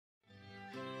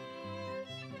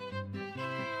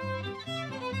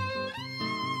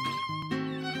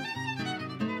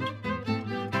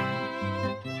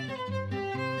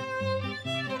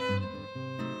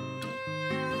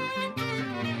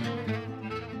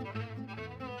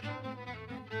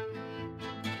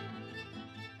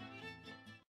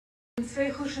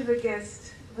Zwei Chusheve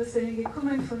Gäste, was sind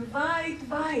gekommen von weit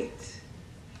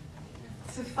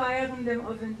zu feiern dem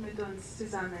Abend mit uns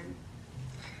zusammen.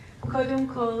 Kodum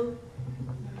Kol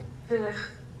will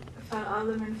ich vor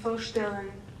allem vorstellen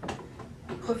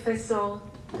Professor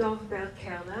Dov-Ber,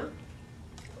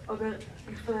 aber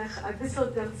ich will euch ein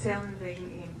bisschen erzählen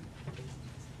wegen ihm.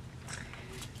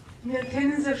 Wir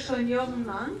kennen sich schon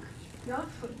jahrelang, ja,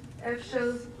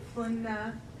 von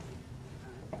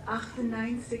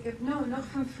 98, noch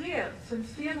von früher, von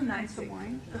 94,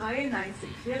 93,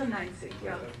 94,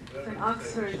 ja, von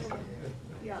Oxford,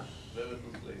 ja.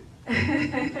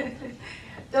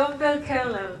 Dov-Ber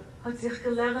hat sich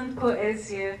gelernt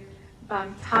Poesie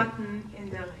beim Taten in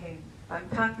der Heim, beim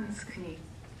Tatens Knie.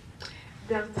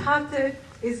 Der Tate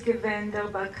ist gewesen der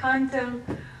bekannte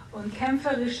und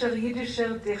kämpferischer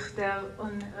jiddischer Dichter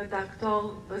und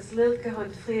Redaktor, was Lilke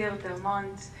hat früher der Mann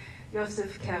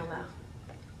Josef Kerler.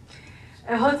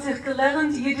 Hat sich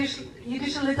gelernt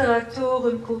jiddische Literatur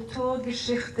und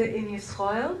Kulturgeschichte in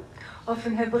Israel auf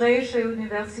der Hebräischen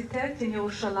Universität in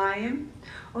Jerusalem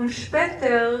und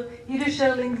später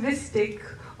jiddische Linguistik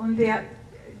und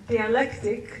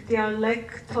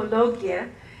Dialektologie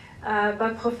bei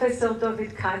Professor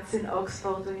David Katz in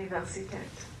Oxford Universität.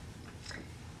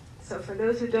 So for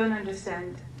those who don't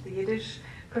understand the Yiddish,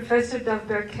 Professor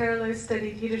Dov-Ber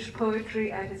studied Yiddish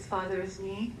poetry at his father's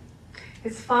knee.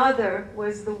 His father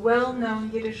was the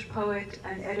well-known Yiddish poet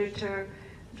and editor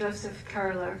Joseph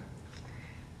Kerler.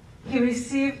 He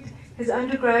received his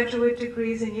undergraduate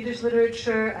degrees in Yiddish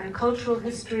literature and cultural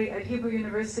history at Hebrew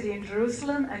University in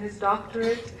Jerusalem and his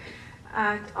doctorate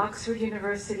at Oxford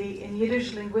University in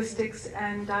Yiddish linguistics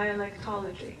and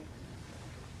dialectology.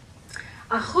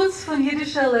 Achutz von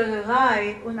jiddischer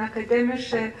Lehrerei und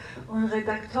akademische und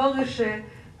redaktorische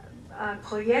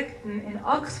Projekten in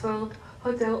Oxford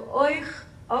hat euch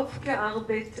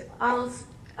aufgearbeitet als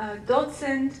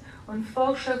Dozent und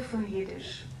Forscher von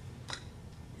Jiddisch.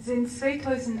 Seit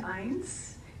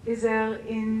 2001 ist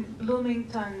in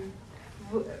Bloomington,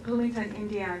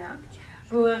 Indiana,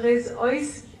 wo ist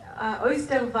aus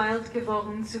der Welt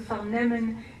geworden zu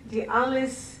vernehmen, die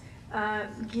alles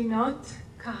Ginot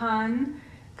Kahan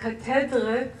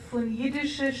Kathedre von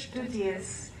jiddische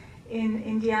Studies in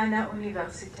Indiana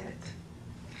Universität.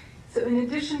 So in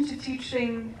addition to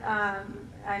teaching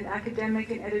and academic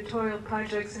and editorial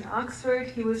projects in Oxford,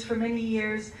 he was for many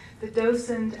years the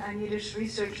docent and Yiddish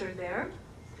researcher there.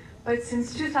 But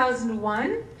since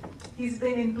 2001, he's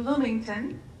been in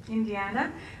Bloomington,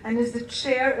 Indiana, and is the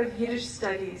chair of Yiddish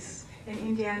Studies in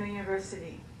Indiana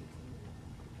University.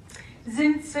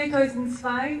 Seit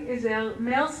 2002 ist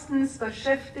meistens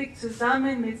beschäftigt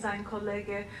zusammen mit seinem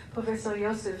Kollegen Professor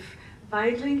Josef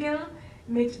Weidlinger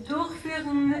mit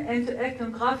Durchführen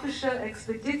ethnografischer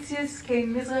Expeditions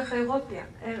in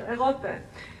Mitteleuropa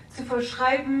zu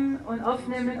verschreiben und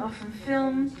aufnehmen auf dem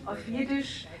Film auf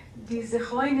Jiddisch die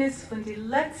Zechronis von den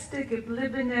letzten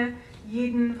gebliebenen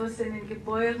Jiden, was in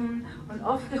geboren und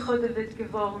aufgechodet wird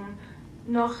geworden,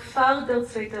 noch vor der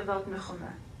Zweiten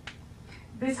Weltkrieg.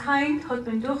 Bis heute hat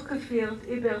man durchgeführt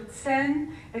über 10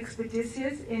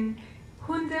 Expeditions in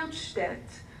 100 Städten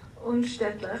und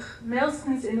städtlich,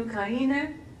 meistens in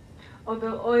Ukraine,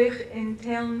 aber auch in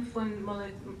Teilen von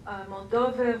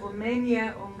Moldova,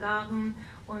 Rumänien, Ungarn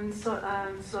und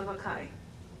Slowakei.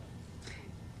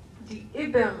 Die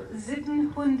über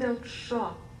 700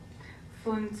 Show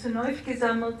von zunächst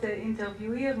gesammelten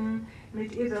Interviewen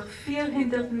mit über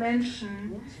 400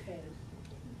 Menschen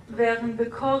werden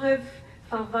bekorrev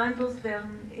verwandelt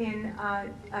werden in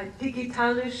ein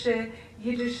digitalische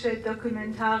jiddische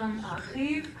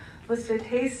Dokumentarenarchiv, was wird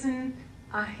heißen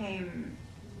AHEM.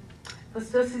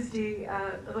 Was das ist die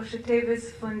Rosh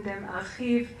Tevis von dem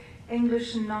Archiv,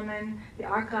 englischen Namen, the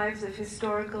Archives of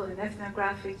Historical and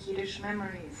Ethnographic Yiddish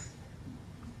Memories.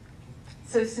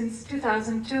 So since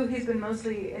 2002, he's been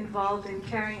mostly involved in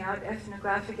carrying out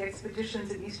ethnographic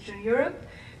expeditions in Eastern Europe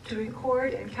to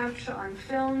record and capture on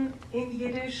film in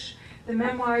Yiddish the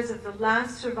memoirs of the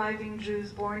last surviving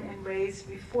Jews born and raised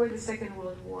before the Second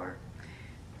World War.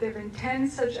 There have been 10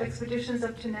 such expeditions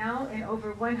up to now in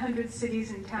over 100 cities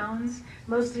and towns,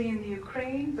 mostly in the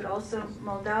Ukraine, but also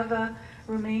Moldova,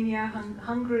 Romania,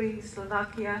 Hungary,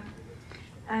 Slovakia.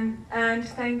 And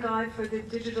thank God for the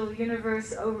digital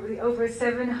universe, over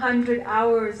 700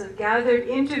 hours of gathered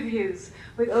interviews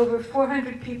with over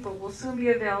 400 people will soon be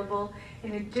available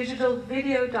in a digital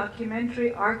video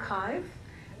documentary archive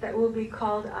that will be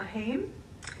called AHEM,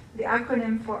 the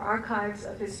acronym for Archives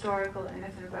of Historical and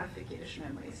Ethnographic Yiddish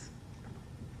Memories.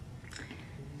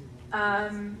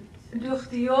 Durch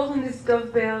die Jahren ist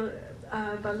Dov-Ber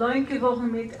belohnt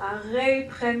geworden mit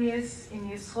Array-Prämies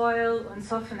in Israel und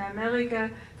so in Amerika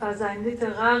für seine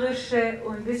literarische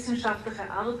und wissenschaftliche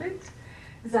Arbeit.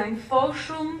 Seine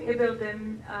Forschung über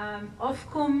den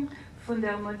Aufkommen von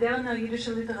der modernen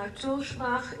jiddischen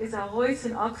Literatursprache ist heraus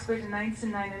in Oxford in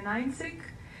 1999.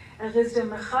 Ist der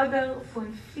Mechaber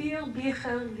von 4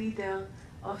 Büchern Lieder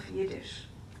auf Jiddisch.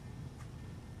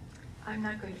 I'm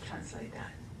not going to translate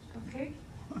that, okay?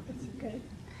 It's okay.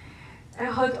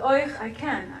 Hat euch, I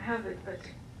have it, but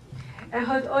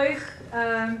hat euch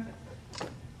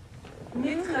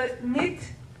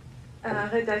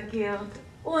redagiert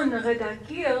und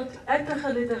redigiert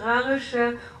etliche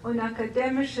literarische und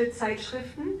akademische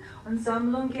Zeitschriften und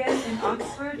Sammlungen in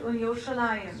Oxford und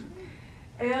Jerusalem.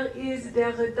 Ist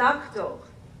der Redaktor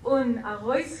und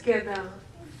Herausgeber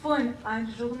von einem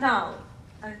Journal,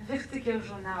 ein wichtiger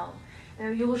Journal,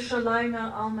 der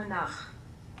Jerusalemer Almanach,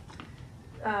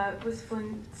 was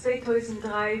von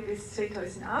 2003 bis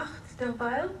 2008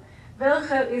 derweil,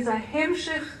 welcher ist ein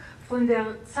Hemmschicht von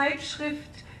der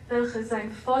Zeitschrift, welche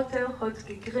sein Vater hat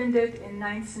gegründet in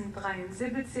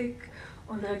 1973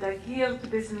 und redigiert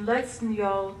bis zum letzten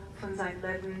Jahr von seinem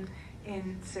Leben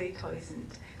in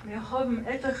 2000. Wir haben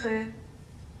etliche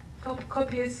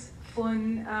Kopies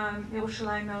von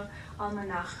Jerusalemer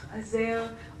Almanach,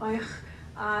 sehr euch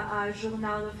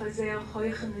Journal auf einem sehr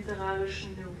hohen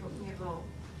literarischen Niveau.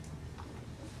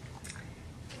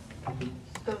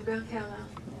 Dov-Ber Keller.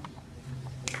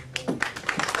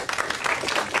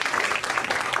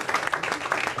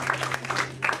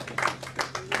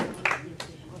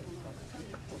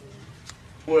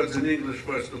 Words in English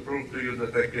first to prove to you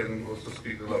that I can also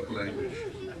speak the local language.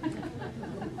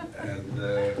 And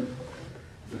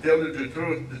to tell you the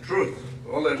truth,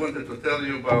 all I wanted to tell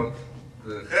you about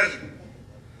the Kheshbn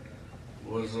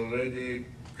was already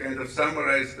kind of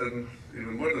summarized and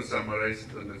even more than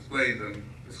summarized and explained and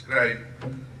described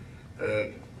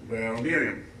by our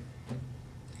Miriam.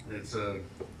 It's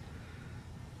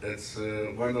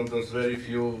one of those very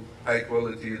few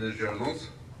high-quality Yiddish journals,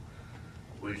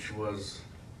 which was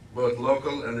both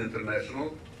local and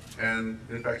international, and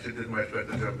in fact she did a much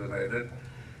better job than I did.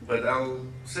 But I'll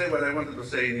say what I wanted to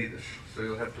say in Yiddish, so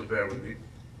you'll have to bear with me.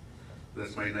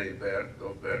 That's my name, Ber,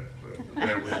 Dov-Ber,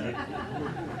 bear with me.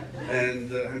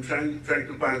 And I'm trying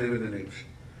to find even in English,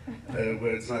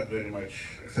 where it's not very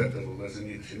much acceptable as in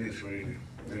Yiddish. In Yiddish, we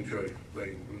enjoy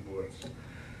playing with words.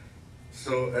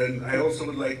 So, and I also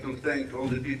would like to thank all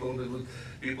the people,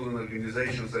 people and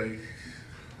organizations,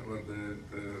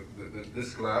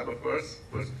 this club, of course,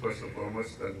 first and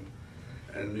foremost,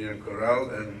 and Miriam Corral,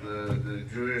 and the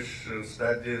Jewish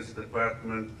Studies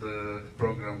Department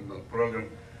program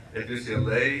at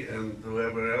UCLA, and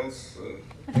whoever else.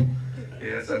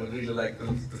 Yes, I would really like to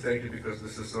thank you, because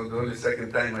this is the only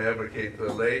second time I ever came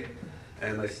to LA,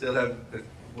 and I still have,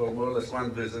 well, more or less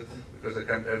one visit, because I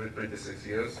come every 26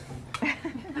 years.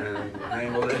 And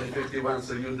I'm already 51,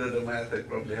 so you do the math. I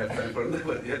probably have time for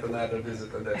yet another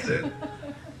visit, and that's it.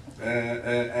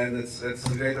 And it's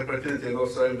a great opportunity, and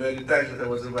also I'm very touched that I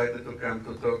was invited to come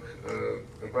to talk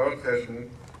about Kheshbn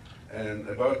and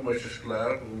about Moshe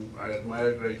Shklar, whom I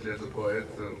admire greatly as a poet,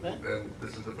 and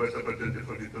this is the first opportunity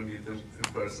for me to meet him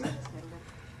in person.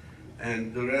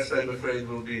 And the rest, I'm afraid,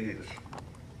 will be in Yiddish.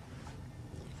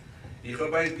 Ich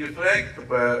habe ihn gefragt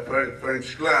bei Freund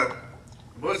Shklar,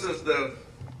 was ist der,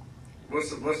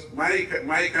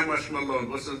 Maika Mashmalon,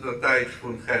 was ist der Teich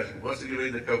von Kheshbn, was ist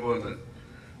gewähne Kavone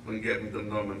von geben dem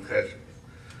Namen Kheshbn?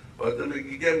 Hat mir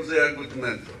gegeben sehr guten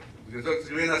Antwort. Gesagt, es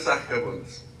gewähne eine Sache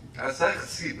Kavones, eine Sache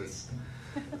Siebes.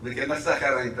 Wir können eine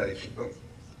Sache reinteichen.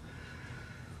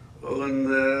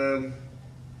 Und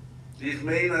ich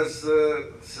meine, also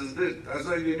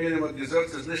wie Miriam hat gesagt,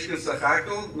 es ist nicht kein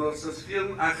Sachakel, nur es ist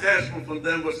viel ein Kheshbn von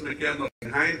dem, was wir kennen noch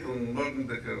in Heint und morgen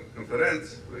der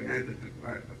Konferenz,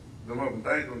 der Morgen und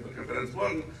der Konferenz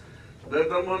morgen,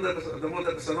 der Mond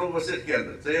hat es noch, was ich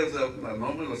kenne. Sehr selten ein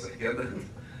Name, was ich kenne.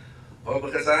 Aber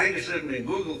ich habe es eingeschrieben in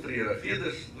Google früher auf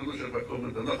Yiddish, du musst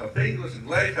bekommen dann noch auf Englisch,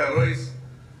 gleich heraus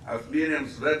auf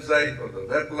Miriams Website oder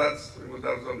Webplatz, ich muss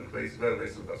auch sagen, ich weiß, wer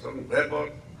weiß, was sagen,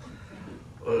 Webort.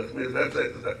 Ich meine,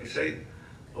 Website ist auch geschehen.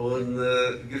 Und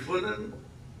gefunden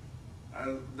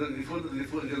den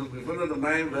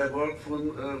neuen Webort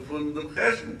von dem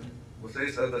Kheshbn. Das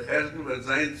heißt, der Kheshbn wird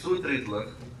sein zutrittlich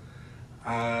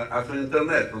auf dem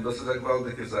Internet. Und das ist eine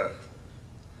gewaltige Sache.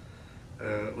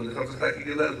 Und ich habe es gleich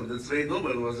gelernt. Und die 2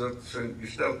 Nummern, was er schon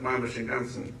gestellt, man den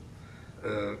ganzen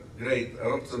Gerät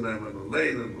aufzunehmen und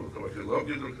lernen, und ich habe viel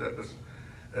abgedruckt,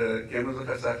 kann man sich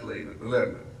eine Sache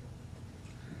lernen.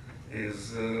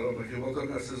 Aber ich wollte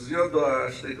sagen, es ist ja da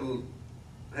ein Stück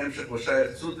hemmschicht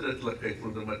wahrscheinlich Zutrittslichkeit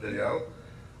von dem Material.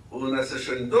 Und als es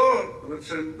schon da, wird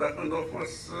schon, darf man noch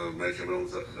was, Menschen wollen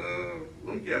sich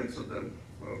umgehen zu dem.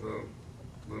 Oder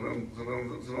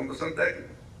sie wollen das entdecken.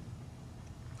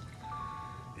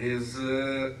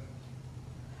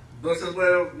 Das ist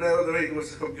mehr oder weniger,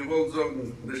 was ich habe gewollt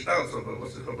sagen, nicht alles, aber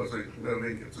was ich habe also mehr oder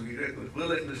weniger zugegeben. Ich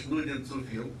will euch nicht nur zu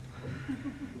viel,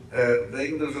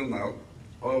 wegen dem Journal.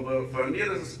 Aber für mich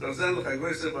ist es persönlich eine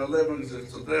große Überlebung, sich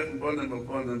zu treffen,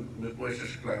 Bonnen mit Moshe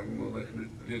Schklaven und mit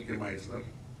Wilke Meissner.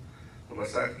 Aber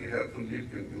ich habe gehört von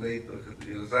Wilke und gelegt,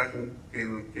 ihre Sachen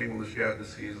kämen nicht gehört,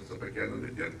 das hier zu bekennen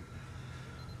mit ihr.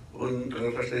 Und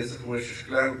versteht sich Moshe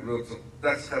Schklaven,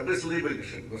 das ist ein bisschen lieber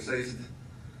geschehen. Das heißt,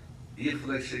 ich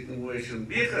vielleicht schicken Moshe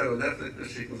Bücher und er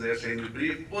schicken sehr schöne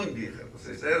Brief und Bücher. Das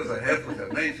heißt, er ist ein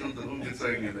herzlicher Mensch und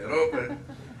umgezogen in Europa.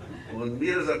 Und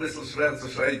mir ist ein bisschen schwer zu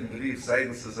schreiben, Brief,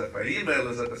 seitens es auf eine E-Mail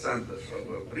ist etwas anderes.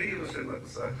 Aber Brief ist schon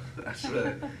etwas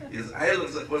schwer. Es ist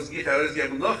eilig, was ich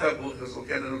herausgebe, noch ein Buch, es soll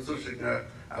keiner uns zuschicken,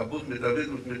 ein Buch mit der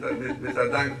Widmung, mit der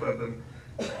Dank für den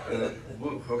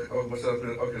Buch, auch was hat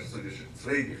mir auch erst zugeschickt.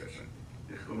 2 Bücher schon.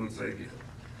 Ich komme 2 Bücher.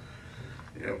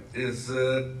 Ja,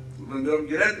 wenn wir haben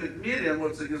geredet mit Miriam,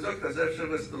 hat sie gesagt, dass er schon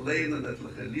was zu lernen,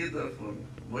 etliche Lieder von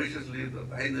Moshes Lieder,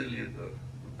 deine Lieder,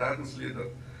 Tatenslieder.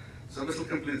 Es ist ein bisschen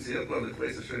kompliziert, weil ich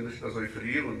weiß es schon nicht, dass ich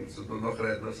früher und es soll noch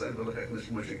Redner sein, weil ich eigentlich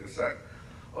nicht Moshe gesagt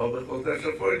habe. Aber ich wollte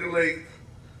schon vorgelegt,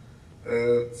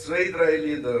 2, 3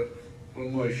 Lieder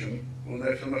von Moshe und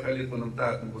er schon noch ein Lied von einem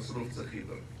Taten, was ruft sich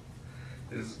über.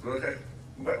 Ich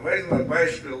weiß noch ein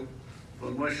Beispiel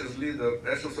von Moshes Lieder,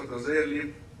 erstens hat er sehr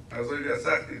lieb, also wie er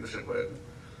sagt, jüdische Poeten.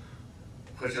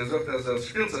 Ich habe gesagt, dass er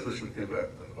spielt sich nicht mit den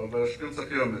Wörtern, aber er spielt sich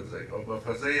ja mit sich, aber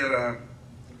für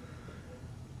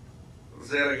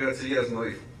sehr graziös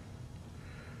neu.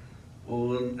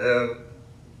 Und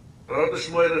hat es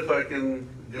schmöre von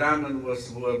Grammen, wo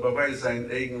er beweist seinen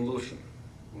eigenen Luschen,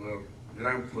 wo er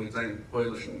grammt mit seinem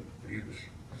polnischen Jiddisch,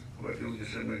 wo er viel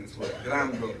geschrieben ins Wort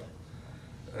Gramm dort.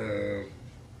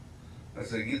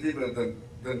 Also geht über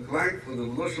den Klang von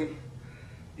den Luschen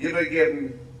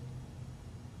übergeben,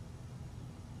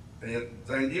 er hat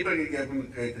seine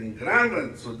Übergegebenheit in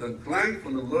Grammen zu dem Klang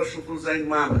von den Luschen von seiner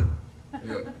Mama.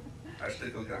 Ja. Ein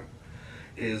Stück Gramm.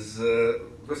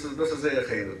 Das ist sehr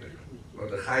geinig.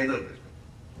 Oder geinig.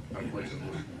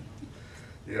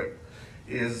 Ja.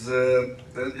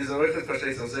 Diese Leute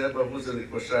verstehen sich sehr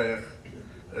bewusstlich, wahrscheinlich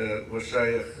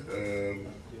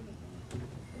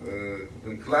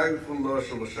den Klang von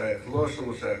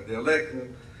wahrscheinlich Dialekten.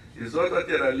 Ich sollte hat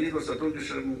ihr ein Lied, was hat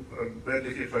umgeschrieben, werde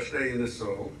ich verstehen, ist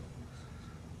so,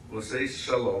 was heißt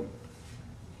Shalom.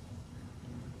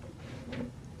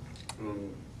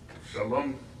 Und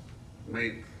Shalom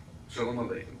meint Shalom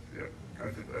Aleichem, ja,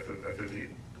 einfach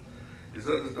Frieden. Ich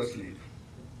sollte das Lied.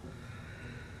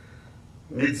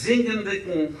 Mit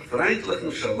singendem,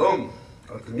 freundlichen Shalom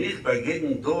hat mich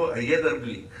begegnet da jeder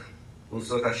Blick. Und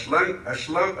so hat ein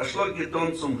Schlag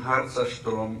getan zum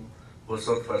Harzerstrom, was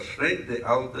hat verschränkt die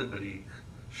alte Brick.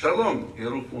 Shalom,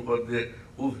 gerufen hat die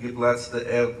aufgeplatzte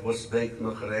Erde, was denkt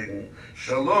noch Regen.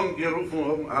 Shalom, gerufen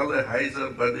haben alle Häuser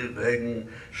bei den Wegen.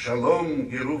 Shalom,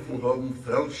 gerufen haben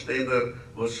Feldsteiner,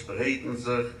 was spreiten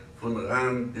sich von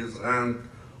Rand bis Rand.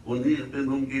 Und ich bin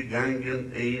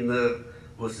umgegangen, einer,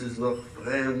 was ist noch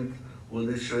fremd und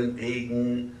ist schon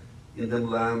eigen in dem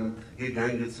Land,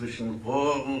 gegangen zwischen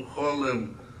Wor und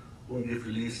Cholem und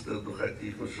geflüstert durch ein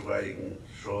tiefen Schweigen.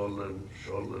 Scholem,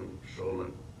 Scholem,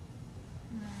 Scholem.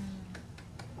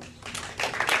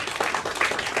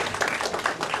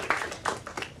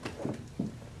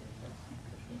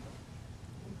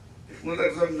 Ich muss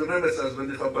auch sagen, als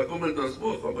wenn ich habe bekommen das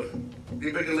Buch, aber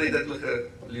ich begelegt etliche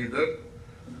Lieder.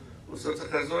 Und so hat sich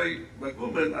so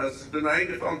bekommen, als ich bin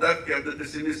eingefallen, darf ich auf die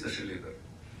pessimistische Lieder.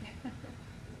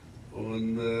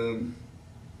 Und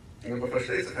man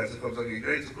versteht sich, also ich habe so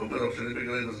gekriegt zu kommen, auch schon nicht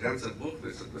begelegt das ganze Buch,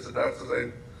 bis darf zu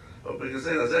sein. Aber ich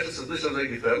gesehen, als erstes ist es nicht so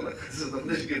gefährlich, es ist noch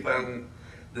nicht gefangen,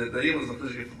 der Himmel ist noch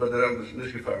nicht bei der Hand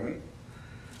nicht gefangen.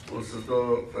 Und es sind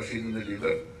da verschiedene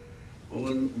Lieder.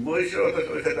 Und Moshe hat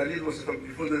euch ein Lied, was ich habe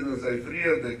gefunden in sein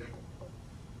Friedrich,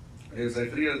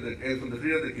 ein von den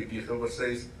Friedrich-Büchern, was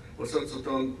heißt, was hat zu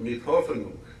tun mit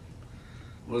Hoffnung.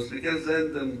 Was wir können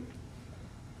sehen,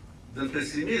 den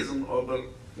Pessimismus, aber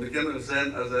wir können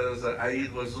sehen, als ist ein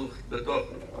Eid, was sucht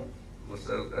betochen. Was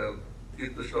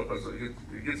gibt nicht auf, also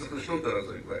gibt sich nicht unter,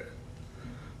 also gleich.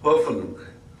 Hoffnung.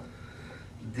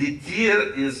 Die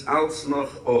Tür ist als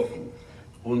noch offen.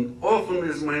 Und offen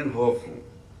ist meine Hoffnung.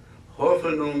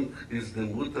 Hoffnung ist die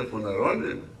Mutter von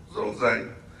Aaronim, soll sein.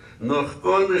 Noch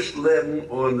kann nicht leben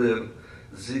ohne.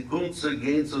 Sie kommt zu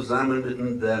gehen zusammen mit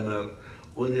dem Dämmer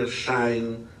und ihr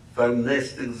Schein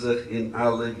vernästigt sich in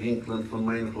alle Winkeln von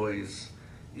mein Haus.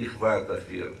 Ich warte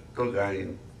dafür, Tag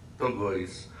ein, Tag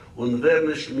aus. Und wer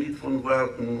nicht mit von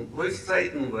warten, wo es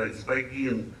Zeiten weiß, bei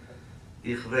gehen,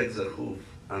 ich weg sich auf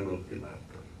an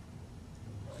Ordinator.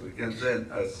 So, wir können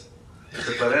sehen, als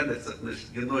es verändert sich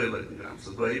nicht genau Gramm,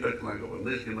 es war Überklang, aber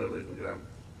nicht genau Gramm.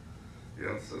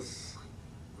 Ja, es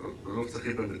ruft sich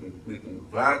immer mit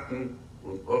dem Warten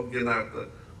und Obgenator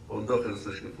und doch ist es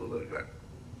nicht ein voller Gramm.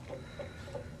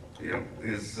 Ja,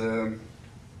 ist,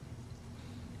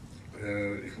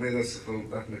 ich meine, das will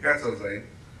nach einer Katze sein,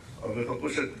 aber wir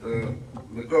pushen,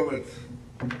 wir kommen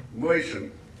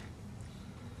Mäuschen,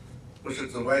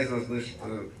 pushen zu weisen, dass nicht,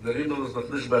 der Himmel ist noch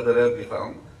nicht bei der Erde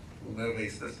gefallen, und er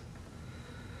weiß das.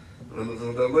 Weil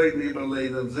es der Leute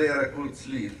überlegen, ein sehr kurzes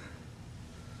Lied,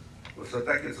 was hat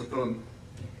auch zu tun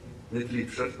mit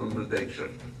Liebschaft und mit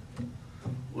Denkschaft.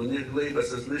 Und ich glaube,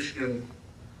 es ist nicht kein,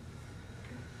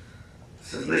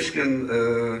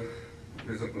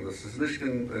 wie sagt man das, es ist nicht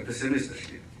kein pessimistisch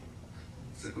Lied.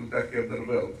 Es ist ein Tag der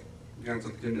Welt, ganz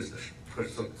optimistisch.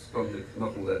 Ich so mit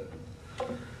noch ein Leben.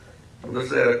 Und das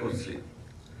ist ein kurzes Lied.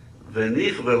 Wenn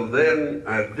ich will werden,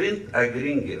 ein Wind, ein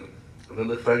Gringer,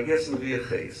 will ich vergessen, wie ich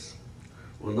heiß.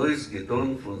 Und neues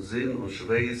Geton von Sinn und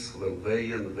Schweiß will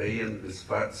wehen, bis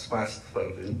fast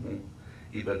verwinden,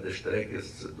 über die Strecke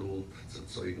zu Duld zu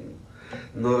zeugen.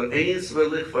 Nur eins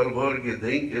will ich verborgen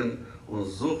denken und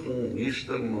suchen,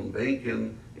 nüchtern und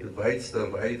bänken, in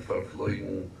weitster Weit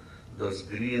verflogen, das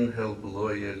grün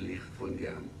hellbläue Licht von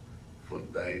Jan, von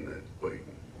deinen Augen.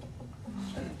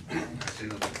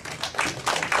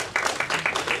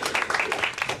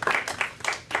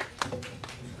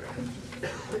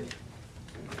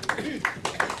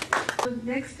 Der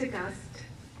nächste Gast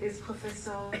ist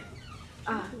Professor,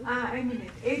 ein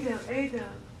Minute, Eder,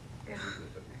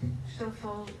 ich stelle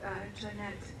vor,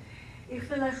 Jeanette. Ich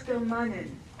will euch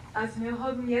ermahnen, also wir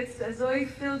haben jetzt so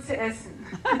viel zu essen.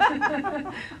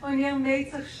 Und ihr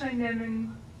mögt sich schon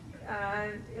nehmen,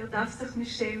 ihr darf sich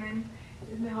nicht schämen.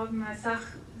 Wir haben eine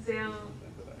Sache sehr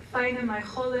feine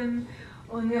Maicholim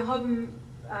und wir haben,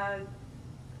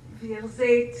 wie ihr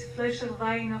seht, Fläschchen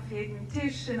Wein auf jedem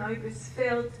Tisch und ob es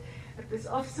fehlt, etwas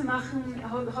aufzumachen,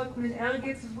 hat man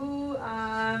irgendwo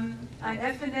ein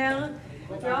FNR.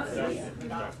 Ja,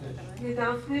 ihr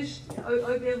darf nicht,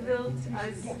 ob ihr wollt,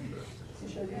 als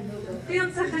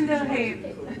 40 in der Heim.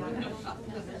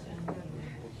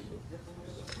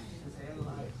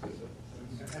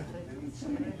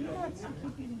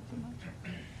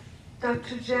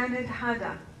 Dr. Janet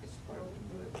Hada.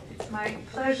 It's my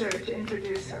pleasure to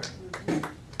introduce her.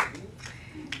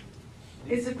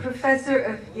 Is a professor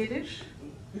of Yiddish,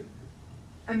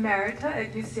 Emerita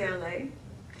at UCLA.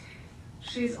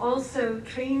 She's also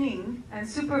training and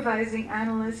supervising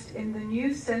analyst in the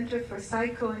new Center for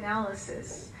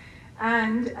Psychoanalysis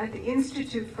and at the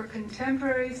Institute for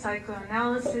Contemporary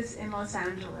Psychoanalysis in Los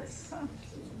Angeles.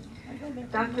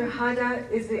 Dr.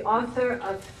 Hada is the author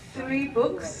of 3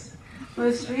 books,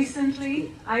 most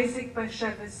recently Isaac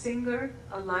Basheva's Singer,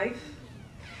 A Life,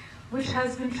 which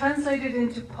has been translated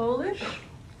into Polish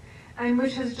and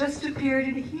which has just appeared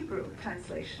in a Hebrew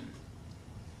translation.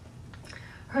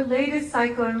 Her latest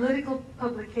psychoanalytical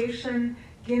publication,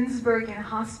 Ginsberg in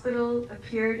Hospital,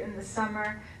 appeared in the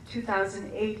summer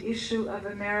 2008 issue of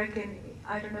American,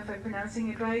 I don't know if I'm pronouncing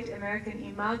it right, American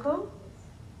Imago.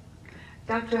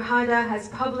 Dr. Hada has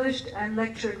published and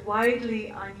lectured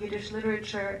widely on Yiddish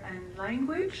literature and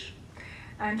language,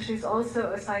 and she's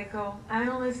also a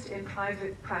psychoanalyst in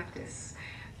private practice.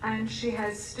 And she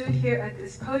has stood here at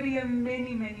this podium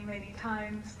many, many, many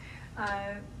times,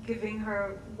 giving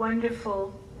her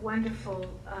wonderful, wonderful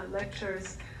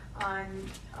lectures on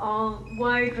all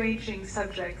wide-ranging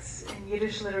subjects in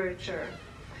Yiddish literature.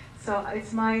 So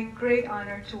it's my great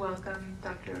honor to welcome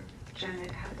Dr.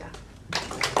 Janet Hada.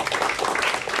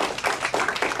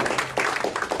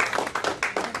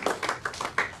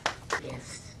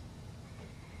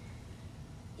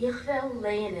 Ich will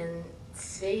lernen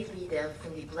 2 Lieder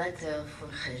von den Blättern von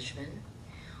Kheshbn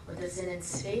und das sind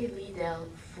 2 Lieder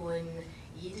von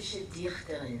jiddischen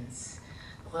Dichterinnen,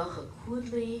 Bracha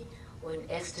Kudli und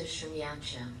Esther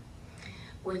Shumyatscha.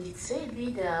 Und die 2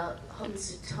 Lieder haben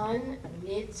zu tun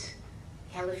mit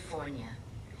California.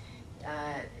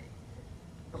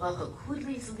 Bracha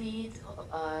Kudlis Lied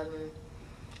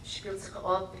spielt sich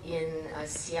ab in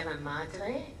Sierra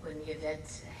Madre und ihr werdet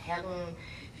hören,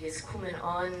 wie es kommen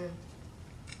an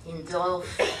in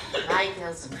Dorf,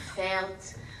 Reiters und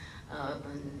Pferd,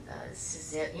 und es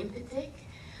ist sehr impetig.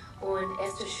 Und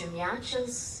Esther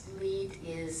Shumyatschas Lied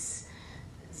ist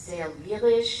sehr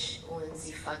lyrisch und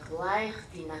sie vergleicht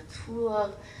die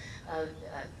Natur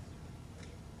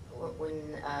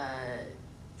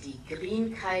die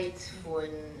Grünkeit von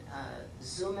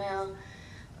Sommer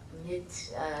mit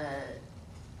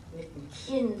dem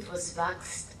Kind, was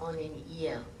wächst an in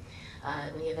ihr.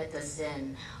 Und ihr werdet das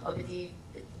sehen. Aber die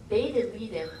beide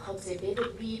Lieder, ich habe sie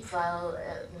beide lieb,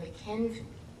 weil man kann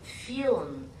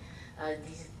fühlen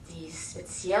die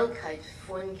Speziellkeit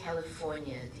von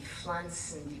Kalifornien, die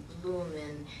Pflanzen, die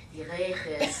Blumen, die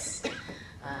Reches,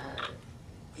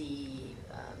 die,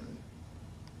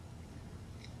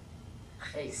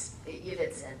 ich weiß, ihr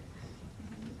werdet sehen.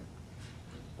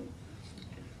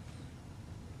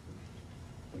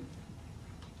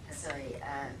 Sorry,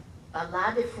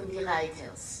 Ballade von die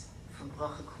Reiters von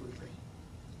Brochekudli.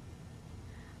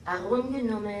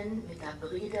 Herumgenommen mit der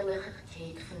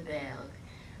Brüderlichkeit von Berg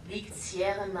liegt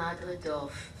Sierra Madre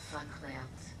Dorf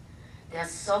verklärt. Der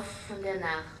Sof von der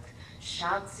Nacht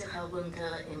schaut sich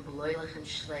herunter im bläulichen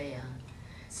Schleier.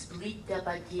 Es blieb der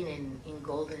Beginnen in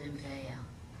goldenem Wehr.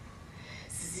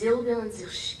 Silbern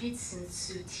sich Spitzen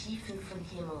zu Tiefen von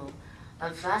Himmel,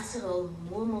 ein Wasserl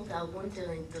murmelt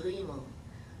herunter in Drimmel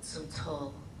zum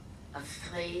Tor, auf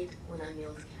Fried und an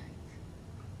Mildkeit.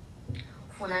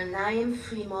 Von einem neuen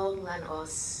Frühmorgen an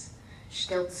Ost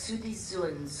stellt zu die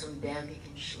Sonne zum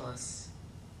bergigen Schloss.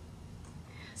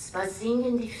 Es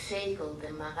besingen die Vögel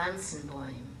der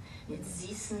Maranzenbäume mit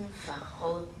süßen,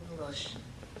 verholten Loschen.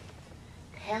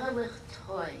 Herrlich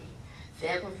treu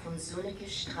werden von sonnigen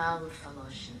Strahlen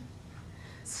verloschen.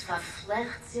 Es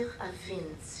verflecht sich ein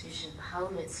Wind zwischen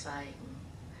Palmezweigen,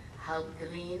 halb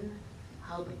grün,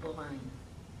 halb braun.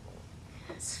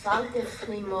 Es fällt der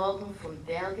Frühmorgen vom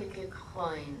bergigen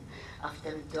Kräun auf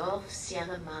dem Dorf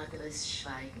Sierra Madres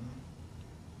Schweigen.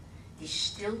 Die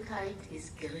Stillkeit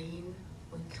ist grün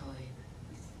und taub.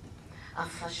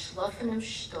 Auf verschlafenem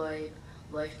Stäub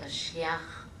läuft der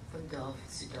Schliach von Dorf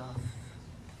zu Dorf.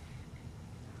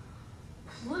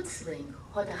 Plötzlich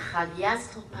hat der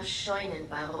Chaliastro Pascheunen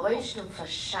bei Räuschen und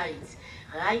Verscheid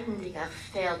reitendig auf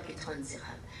Pferd getan sich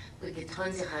hat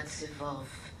zu Wurf.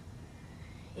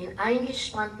 In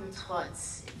eingespanntem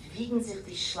Trotz wiegen sich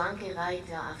die schlanke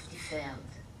Reiter auf die Pferd,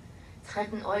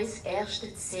 treten aus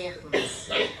erste Zeichens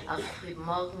auf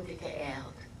frühmorgendliche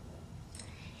Erd.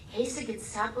 Heiße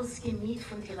Zappels gemiet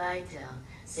von die Reiter,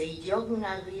 sie joggen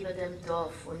über dem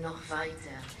Dorf und noch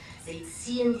weiter, sie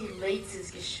ziehen die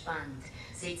Leitzes gespannt,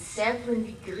 sie zerfeln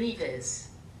die Grieves,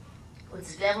 und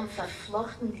es werden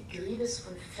verflochten die Grieves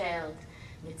von Pferd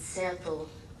mit Zertel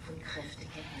von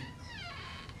kräftigen Händen.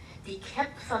 Die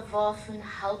Käpp verworfen,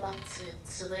 halb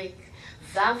zurück,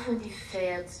 warfen die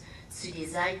Pferd zu die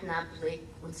Seitenabblick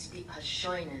und zu die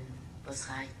Pascheunen, was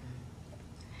reiten.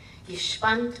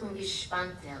 Gespannt und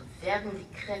gespannter werden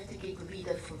die kräftigen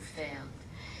Glieder vom Pferd.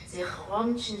 Sie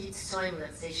räumchen die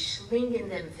Zäumler, sie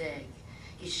schlingen den Weg.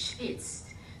 Gespitzt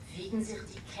wiegen sich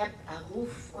die Käpp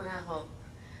auf und herab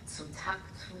zum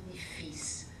Takt von die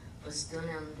Fies, was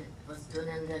dünnen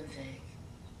den Weg.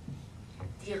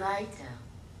 Die Reiter,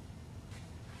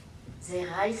 sie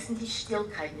reißen die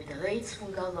Stillkeit mit Räts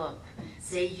von Galopp,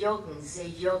 sie joggen,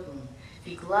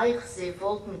 wie gleich sie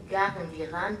wollten garren die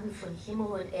Randen von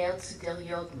Himmel und Erd zu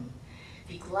derjoggen,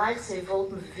 wie gleich sie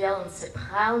wollten wellen, sie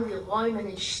prallen die Räume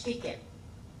in Stücke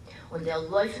und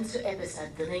erläufen zu etwas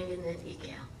erdringenden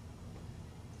Iker.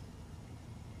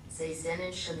 Sie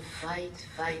sehnen schon weit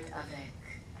weg,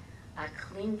 ein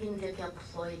klingendiger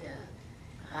Pläuder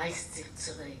reißt sich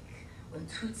zurück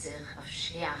und tut sich auf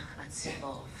Schliach als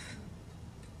Wurf.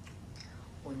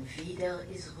 Und wieder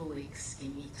ist ruhiges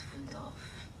Gemüt vom Dorf.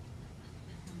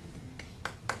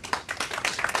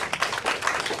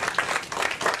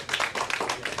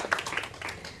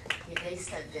 Ihr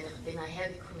wisst, wenn ich bin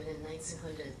hergekommen in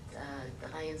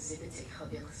 1973,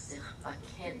 habe ich sich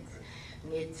erkannt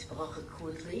mit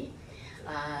Brochekudli.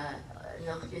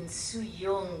 Noch bin zu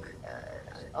jung,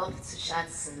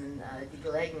 aufzuschätzen, die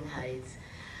Gelegenheit.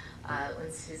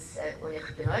 Und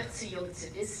ich bin auch zu jung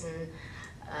zu wissen,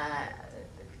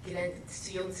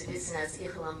 als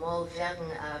ich einmal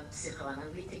werden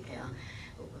Psychoanalytiker.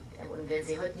 Und wenn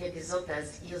sie hat mir gesagt,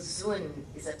 dass ihr Sohn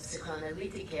ist ein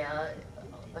Psychoanalytiker,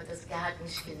 hat das gar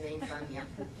nicht gemeint von mir.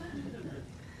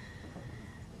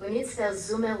 Und jetzt der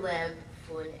Sommerleb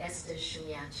von Esther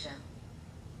Shumyatscha.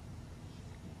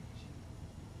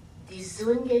 Die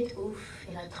Sonne geht auf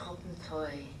in ein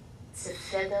Tropfenteu,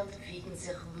 zerfedert wiegen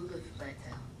sich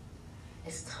Lulefblätter.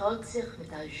 Es trägt sich mit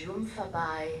der Jum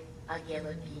vorbei a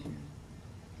gelbe Bien.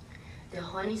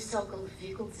 Der Honigsockel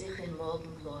wickelt sich in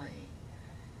Morgenbläu.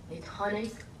 Mit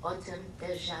Honig atmet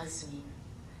der Jasmin.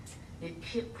 Mit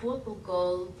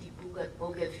Purpurgold die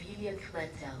Bougainvillea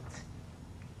klettert.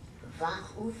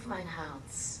 Wach auf, mein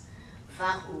Herz,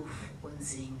 wach auf und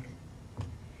sing.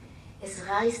 Es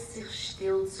reißt sich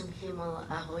still zum Himmel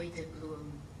a reute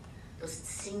Blum, das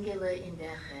Zingele in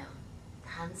Becher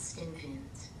tanzt im Wind,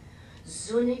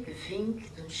 sonnig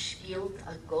winkt und spielt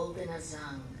a goldener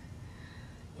Sang,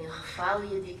 in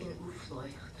gefalledigen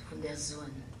Aufleucht von der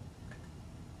Sonne.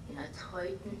 In a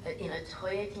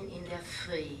Teuten in der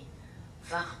Früh,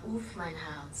 wach auf mein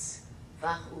Herz,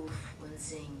 wach auf und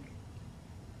sing.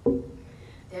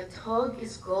 Der Tag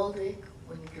ist goldig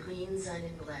und grün seine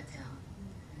Blätter.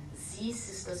 Süß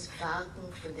ist das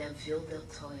Warten von der wilden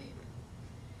Täub.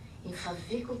 Im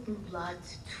verwickelten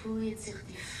Blatt tuet sich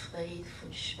die Freude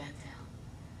von Später.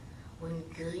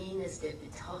 Und grün ist der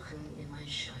Betochen in mein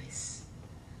Scheuß.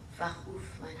 Wach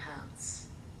auf mein Herz,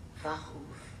 wach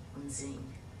auf und sing.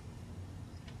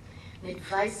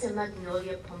 Mit weißer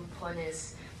Magnolie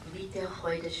Pompones blüht der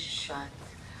heute Schwatt.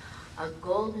 A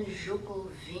golden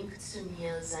Juckel winkt zu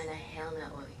mir seine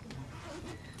Herneaugen.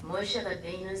 Moshe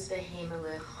Rabbeinus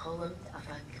Behemele cholmt auf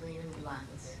a grünen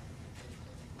Blatt.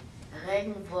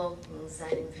 Regenwolken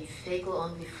seien wie Vögel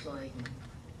angeflogen.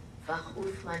 Wach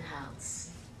auf mein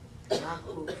Herz, wach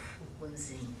auf und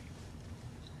sing.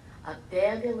 A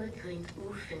Bergele grint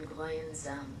auf in grünen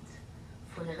Sand.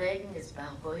 Von Regen ist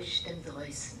beräuschtem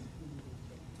Drößen.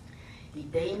 Die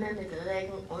Bäume mit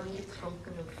Regen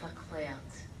ungetrunken und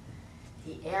verklärt.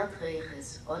 Die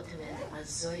Erdreiches atmen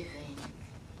als so wenig.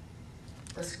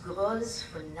 Das Gros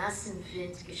von nassem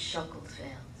Wind geschockelt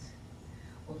wird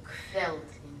und gefällt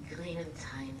in grünem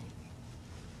Teinig.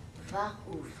 Wach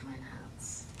auf, mein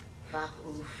Herz, wach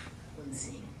auf und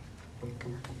sing.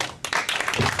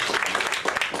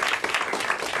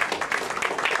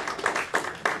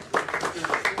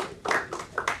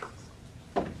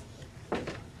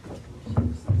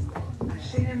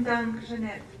 Vielen Dank,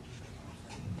 Jeanette.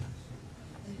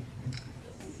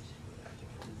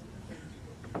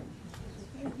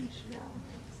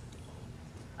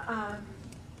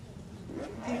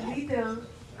 Die Lieder,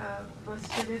 was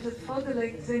Jeanette hat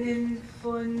vorgelegt, sind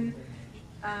von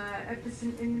etwas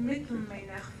in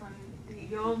Mittelmeer von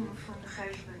den Jahren von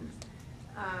Kheshbn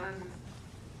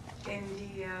in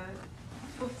die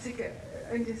 50er,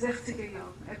 in die 60er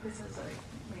Jahren, etwas so,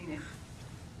 meine ich.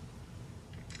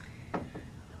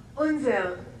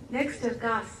 Unser nächster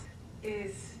Gast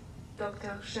ist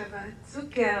Dr.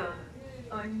 CIYCL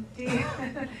und die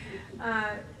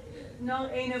noch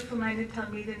einer von meinen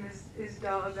Talmiden ist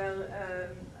da, aber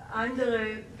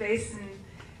andere wissen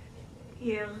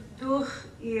durch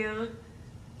ihr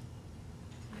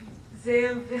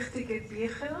sehr wichtige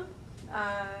Bücher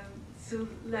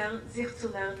sich zu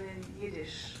lernen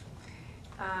Jiddisch.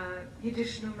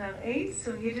 Jiddisch Nummer 1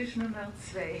 und Jiddisch Nummer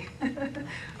 2.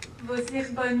 Was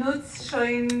ich benutze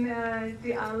schon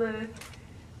die alle,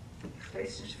 ich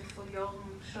weiß nicht wie viele Jahre,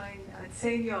 schon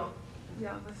 10 Jahre,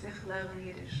 ja, was ich lerne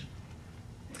Jiddisch.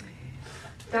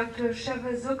 Dr.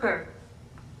 CIYCL,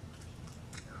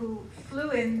 who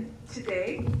flew in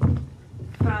today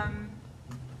from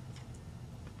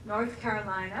North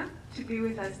Carolina to be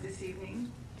with us this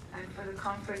evening and for the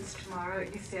conference tomorrow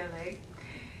at UCLA,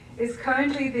 is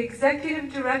currently the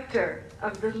executive director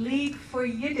of the League for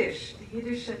Yiddish, the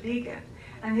Yiddish Liga,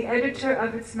 and the editor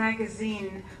of its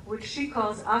magazine, which she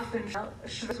calls Offenschwell,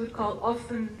 would call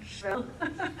Offenschwell.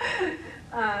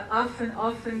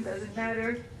 Often doesn't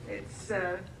matter. It's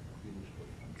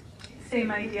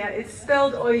same idea. It's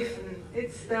spelled Eufen.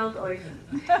 It's spelled Eufen.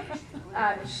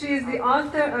 She is the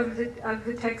author of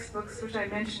the textbooks which I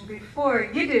mentioned before,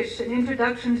 Yiddish, An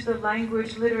Introduction to the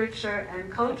Language, Literature,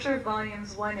 and Culture,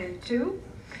 Volumes 1 and 2,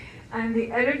 and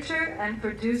the editor and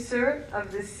producer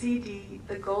of the CD,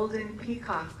 The Golden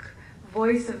Peacock,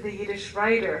 Voice of the Yiddish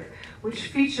Writer, which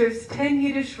features 10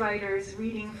 Yiddish writers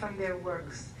reading from their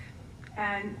works.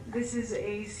 And this is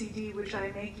a CD which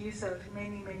I make use of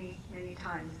many, many, many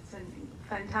times. It's a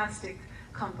fantastic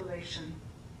compilation.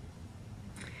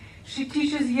 She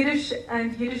teaches Yiddish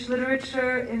and Yiddish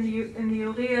literature in the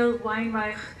Uriel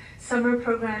Weinreich Summer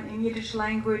Program in Yiddish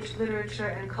Language, Literature,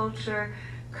 and Culture,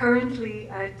 currently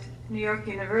at New York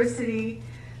University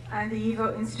and the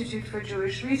YIVO Institute for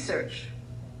Jewish Research.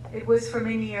 It was for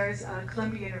many years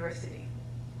Columbia University.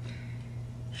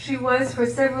 She was for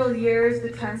several years the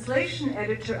translation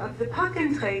editor of the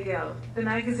Pakenträger, the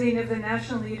magazine of the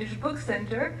National Yiddish Book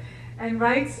Center, and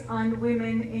writes on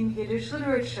women in Yiddish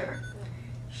literature.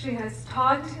 She has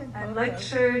taught and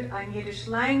lectured on Yiddish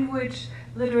language,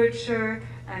 literature,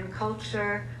 and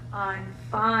culture on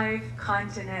 5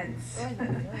 continents.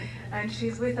 And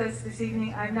she's with us this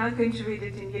evening. I'm not going to read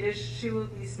it in Yiddish. She will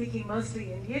be speaking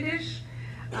mostly in Yiddish.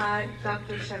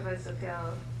 Dr.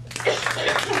 CIYCL.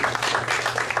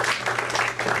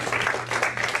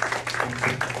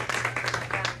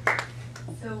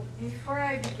 So Before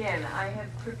I begin, I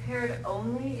have prepared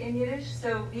only in Yiddish,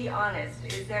 so be honest.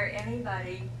 Is there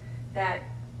anybody that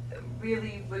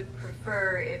really would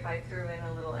prefer if I threw in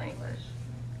a little English?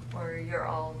 Or you're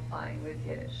all fine with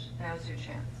Yiddish? Now's your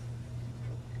chance.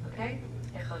 Okay?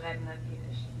 Ich will reden auf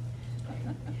Yiddish.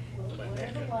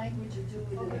 Whatever language you do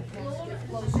with it, you have to get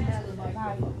close to the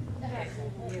microphone.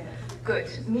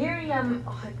 Gut, Miriam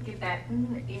hat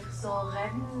gebeten, ich soll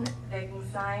reden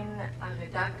wegen sein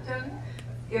Redakteur.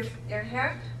 Ihr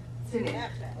hört? Sie nicht.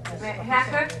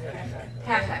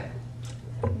 Herr.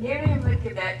 Miriam hat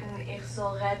gebeten, ich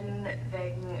soll reden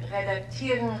wegen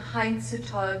Redaktieren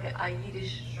heutzutage ein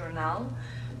Jiddisch Journal,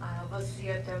 was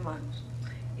sie hat der Mund.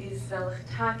 Ist welch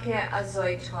Tage a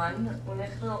Zeuton und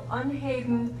ich will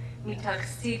anheben mit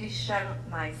chassidischer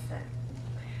Meise.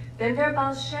 Wenn der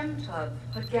Baal Shem Tov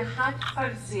hat gehabt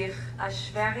für sich a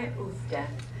schwere Ufde,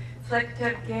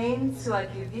 pflegt gehen zu a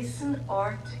gewissen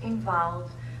Ort im Wald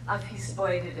auf his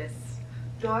Beutedes.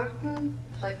 Dorten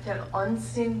pflegt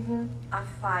anzünden a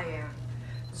Feier,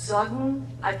 sagen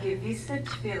a gewisse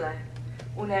Twille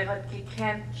und hat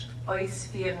gekannt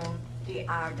ausführen die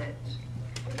Arbeit.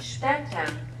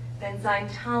 Später, wenn sein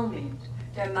Talmud,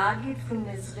 der Magid von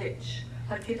Nisritsch,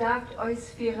 hat gedacht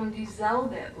ausführen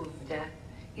dieselbe Ufde,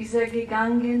 ist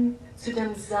gegangen zu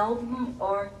demselben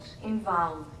Ort im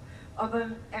Wald, aber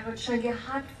hat schon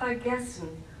gehabt vergessen,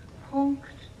 Punkt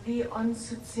wie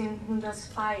anzuzünden das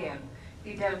Feuer,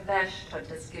 wie der Wäscht hat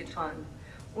es getan.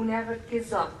 Und hat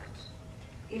gesagt,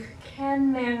 ich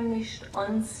kann mehr nicht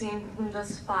anzünden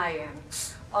das Feuer,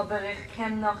 aber ich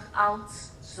kann noch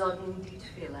alles sagen die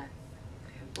Twille.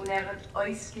 Und hat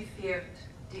ausgeführt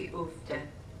die Ufde.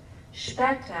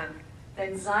 Später,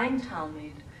 wenn sein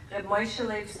Talmud, Reb Moshe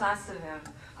Leib Sassewer,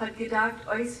 hat gedacht,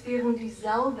 ausführen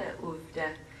dieselbe Ufde,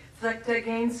 pflegt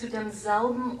gehen zu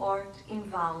demselben Ort im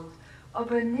Wald,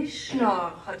 aber nicht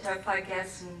nur hat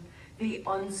vergessen, wie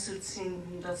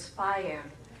anzuzünden das Feuer.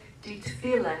 Die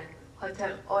Twille hat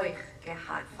euch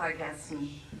gehabt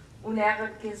vergessen. Und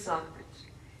hat gesagt,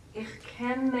 ich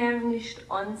kann mehr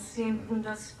nicht anzünden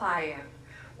das Feuer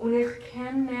und ich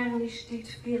kann mehr nicht die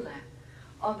Twille,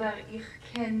 aber ich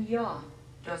kann ja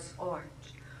das Ort.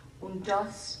 Und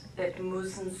das wird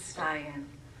müssen steigen.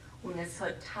 Und es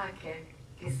hat Tage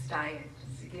gesteigt,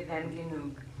 sie gewinnen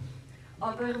genug.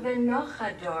 Aber wenn noch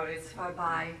ein Jahr ist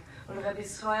vorbei und Rabbi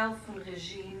Israel von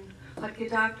Regine hat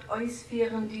gedacht,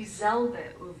 ausführen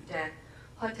dieselbe Ufde,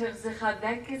 hat sich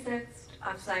weggesetzt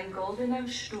auf seinen goldenen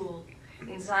Stuhl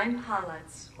in sein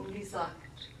Palaz und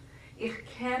gesagt, ich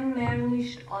kann mehr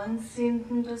nicht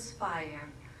anzünden das Feuer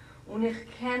und ich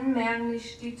kann mehr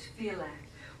nicht die Twille.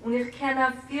 Und ich kann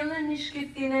auch viele nicht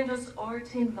gewinnen das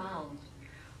Ort im Wald.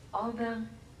 Aber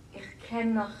ich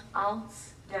kann noch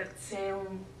alles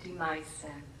erzählen, die Meise.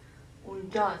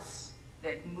 Und das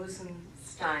wird müssen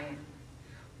steigen.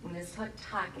 Und es hat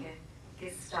Tage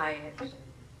gesteigt.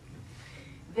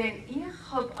 Wenn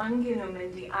ich habe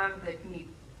angenommen die Arbeit mit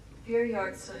 4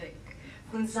 Jahren zurück,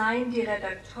 von sein die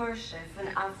Redakteurchef von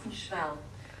Affenschwell,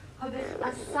 habe ich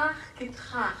eine Sache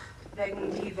getracht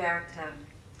wegen die Wörter.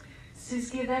 Es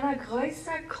ist gewesen ein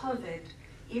größer Covid,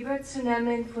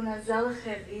 überzunehmen von einer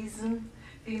solchen Riesen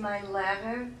wie mein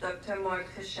Lehrer, Dr.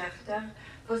 Mordechai Schächter,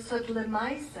 was hat Le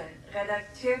Meise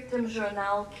redaktiert im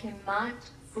Journal Kemat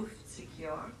 50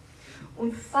 Jahre.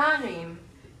 Und vor ihm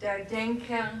der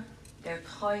Denker, der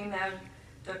Träumer,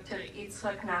 Dr.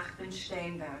 Yitzhak Nachman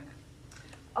Steinberg.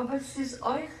 Aber es ist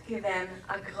euch gewesen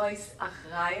ein größer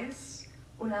Achreis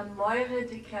und ein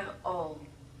meurediger All.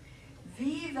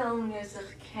 Wie wollen wir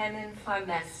sich kennen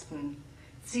vermessen?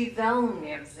 Sie wollen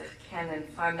wir sich kennen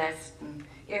vermessen.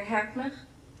 Ihr hört mich?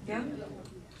 Ja?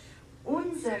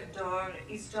 Unser Dorf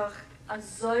ist doch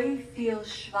so viel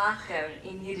schwacher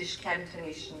in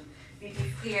Jiddisch-Kenntnissen wie die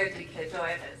frühere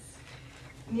Dorfes.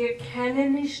 Wir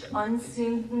können nicht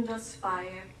anzünden das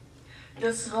Feuer.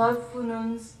 Das Rauf von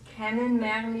uns kennen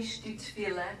mehr nicht die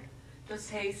Twille,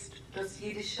 das heißt das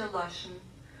jiddische Loschen,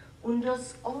 und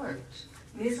das Ort,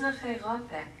 Mizrach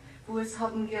Europa, wo es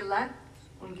haben gelebt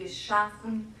und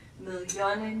geschaffen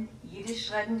Millionen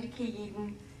jiddisch redende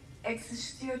Jiden,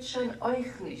 existiert schon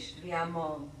euch nicht wie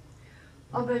einmal.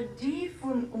 Aber die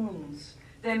von uns,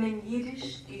 denen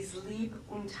Jiddisch ist lieb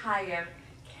und teuer,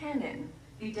 kennen,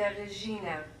 wie der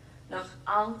Reginer, noch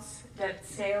als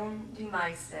erzählen die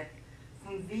Meise,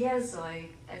 von wer soll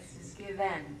es ist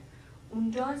gewesen.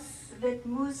 Und das wird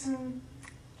müssen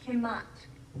gemacht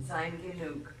sein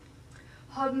genug.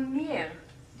 Haben wir,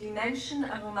 die Menschen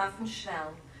auf dem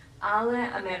Schwell,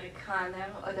 alle Amerikaner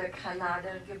oder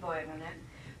Kanadier Geborene,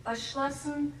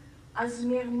 beschlossen, als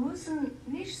wir müssen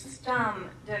nicht stamm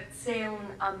erzählen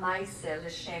am Meise,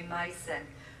 Lechem Meise,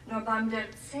 Nur beim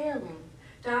Erzählen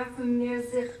dürfen wir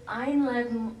sich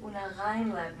einleben und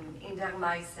hereinleben in der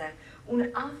Meise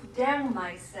und auf der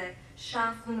Meise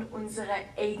schaffen unsere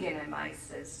eigenen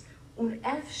Meises und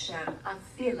öfter auf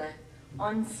viele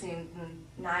anzünden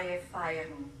neue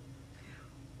Feiern.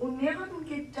 Und wir haben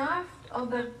gedacht,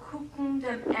 aber gucken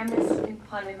dem Emmes in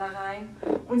Panama rein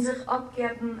und sich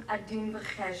abgeben an den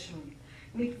Kheshbn.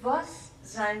 Mit was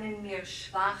seien wir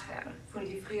schwacher von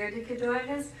die früheren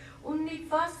Dores und mit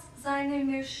was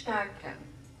seien wir stärker?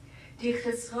 Die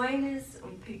Chesroines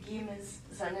und Pigimes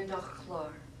seien doch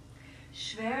klar.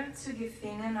 Schwer zu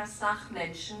gewinnen als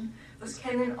Sachmenschen, was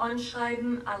können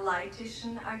anschreiben a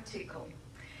leitischen Artikel.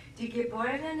 Die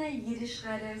geborenen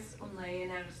Jiddischreders und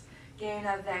Lerners gehen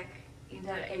weg in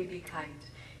der Ewigkeit.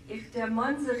 Der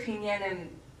Mann sich in jenem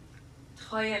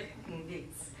treuerten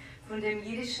Witz von dem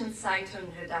jiddischen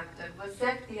Zeitungsredakteur, was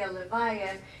sagt die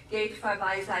Weihe, geht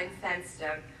vorbei sein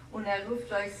Fenster und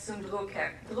ruft euch zum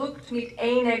Drucker, druckt mit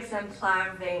ein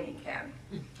Exemplar weniger.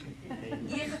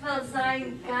 Ich will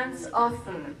sein ganz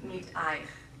offen mit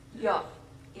euch. Ja,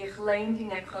 ich lehne die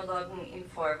Nekrologen in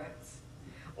Vorwärts.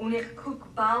 Und ich gucke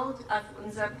bald auf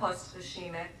unser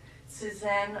Postregime, zu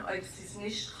sehen, ob sie es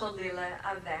nicht Cholile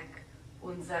weg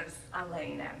unseres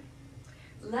alleine.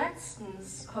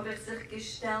 Letztens habe ich sich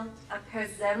gestellt ein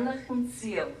persönliches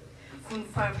Ziel von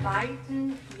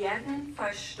verweiten jeden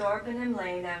verstorbenen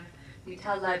Lehner mit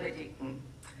der Lebendigen.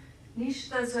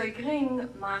 Nicht so gering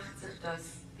macht sich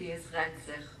das, wie es rät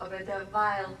sich, aber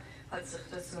derweil hat sich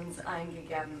das uns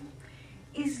eingegeben.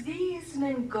 Ist wie es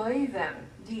mein Gäuver,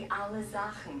 die alle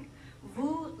Sachen,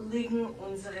 wo liegen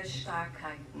unsere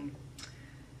Starkheiten?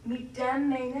 Mit dem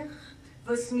meine ich,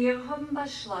 was wir haben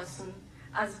beschlossen,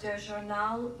 als der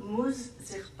Journal muss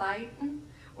sich beiten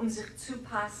und sich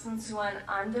zupassen zu einem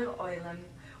anderen Eulen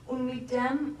und mit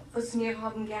dem, was wir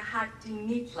haben gehabt, die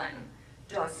Mitteln,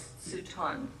 das zu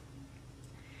tun.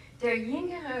 Der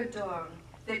jüngere Dorn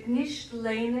wird nicht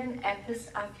lernen,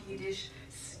 etwas auf Jiddisch,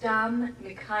 stamm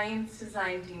mit keinem zu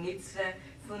sein, die Mitzwe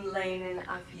von Lernen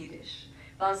auf Jiddisch,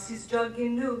 weil es ist doch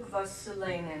genug, was zu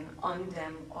lernen an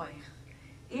dem euch.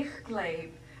 Ich glaube,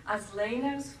 als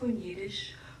Lerners von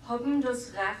Jiddisch haben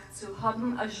das Recht zu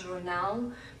haben ein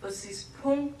Journal, was ist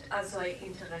Punkt also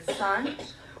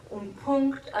interessant und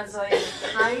Punkt also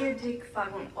freiedig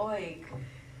von euch,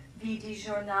 wie die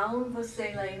Journalen, was sie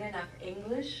lernen auf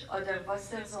Englisch oder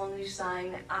was soll nicht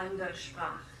sein, andere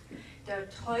Sprache. Der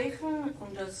Teuchen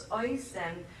und das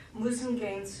Äußern müssen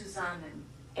gehen zusammen.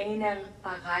 Einer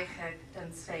bereichert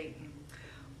den Zweiten.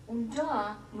 Und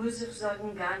da muss ich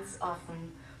sagen, ganz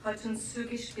offen, hat uns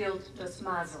zugespielt das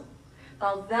Masel.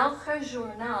 Weil welcher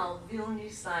Journal will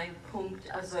nicht sein, Punkt,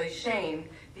 also schön,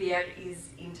 wie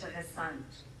ist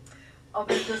interessant.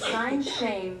 Aber das sein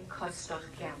Schön kostet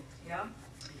doch Geld, ja?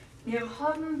 Wir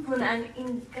haben von einem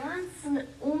im ganzen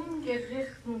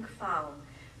ungerichteten Fall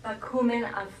bekommen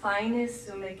eine feine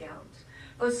Summe Geld,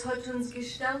 was hat uns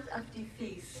gestellt auf die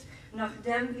Füße,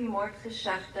 nachdem wie Mordechai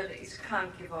Schachter ist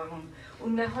krank geworden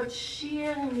und man hat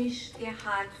schier nicht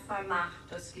gehabt vermacht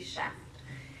das Geschäft.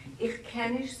 Ich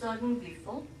kann nicht sagen wie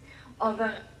viel,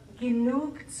 aber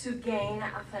genug zu gehen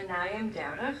auf einen neuen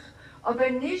Derech, aber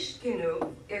nicht genug,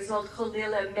 ihr sollt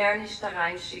Cholile mehr nicht da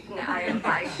reinschicken, euer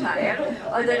Beisteuer,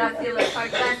 oder auf viele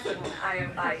verbessern, euer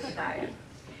Beisteuer.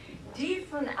 Die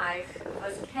von euch,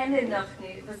 was kennen noch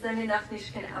nicht, was sind noch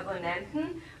nicht keine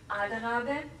Abonnenten,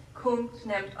 Adarabe, kommt,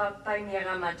 nehmt ab bei mir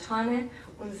am Matone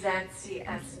und sagt sie,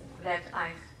 es wird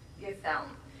euch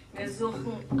gefallen. Wir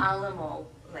suchen allemal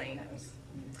Lerners.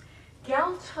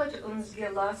 Geld hat uns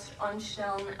gelost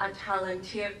anstellen einen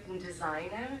talentierten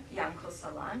Designer, Janko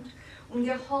Salant, und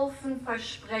geholfen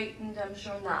verspreiten dem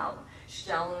Journal,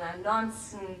 stellen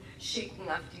Annoncen, schicken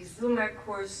auf die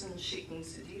Sommerkursen, schicken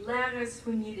zu die Lehrers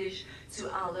von Jiddisch,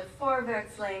 zu alle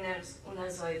Vorwärtslerners und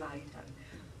so weiter.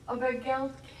 Aber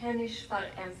Geld kann nicht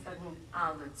verämpfen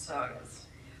alle Zores.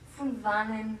 Von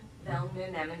wann wollen wir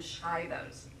nehmen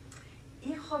Schreibers?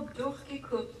 Ich habe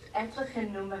durchgeguckt etliche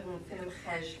Nummern von dem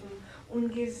Kheshbn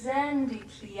und gesehen die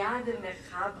Triade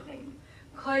Mechabrim,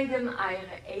 koidem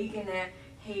eure eigene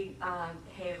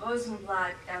Herr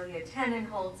Rosenblatt, Elia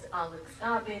Tennenholz, Alex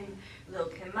Rabin,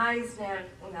 Lilke Meisner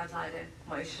und Avada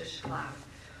Moshe Schlar.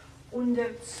 Und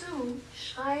dazu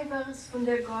Schreibers von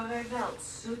der Gorer Welt,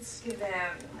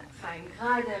 Sutzgewehr, Chaim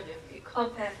Grader, Rivki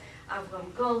Koppe,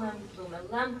 Avram Golem, Blume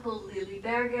Lempel, Lili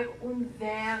Berger und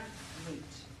wer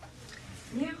nicht.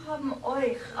 Wir haben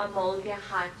euch einmal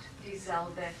gehabt,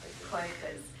 dieselbe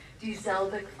Keuches,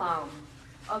 dieselbe Qualm,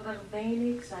 aber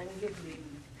wenig sind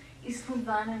geblieben. Ist von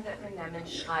wann wird man nehmen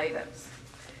Schreibers.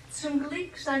 Zum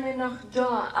Glück sind noch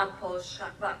da ein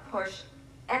paar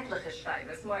etliche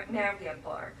Schreiber, mehr wie ein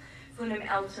paar, von dem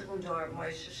älteren Dorf,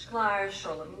 Moshe Sklar,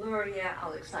 Sholem Luria,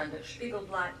 Alexander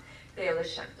Spiegelblatt, Bela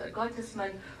Schechter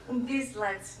Gottesmann und bis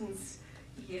letztens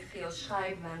Yechiel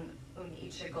Schreibmann und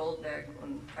Itche Goldberg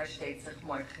und versteht sich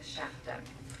Mordechai Schechter.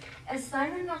 Es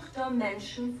seien noch da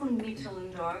Menschen von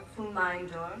Mittelendorf, von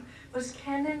Meindorf, was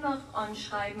können noch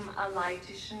anschreiben a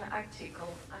leitischen Artikel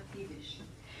auf Jiddisch.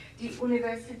 Die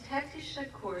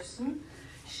universitätischen Kursen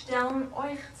stellen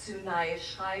euch zu neue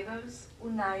Schreibers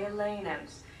und neue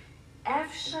Lerners.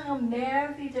 Öfter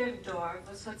mehr wie der Dorf,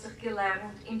 was hat sich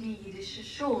gelernt in die jiddische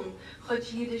Schulen, hat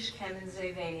Jiddisch kennen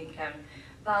sie weniger,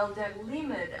 weil der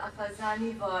Limit auf einem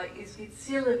Niveau ist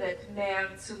gezielt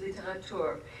mehr zu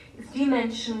Literatur. Die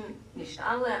Menschen, nicht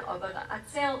alle, aber eine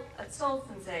Zahl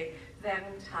von sie,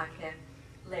 wären Tage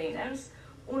Lerners.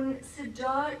 Und sie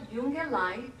da junge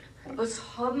Leute, was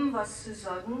haben was zu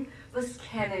sagen, was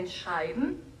können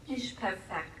schreiben, nicht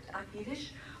perfekt auf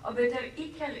Jiddisch, aber der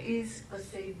Iker ist,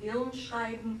 was sie wollen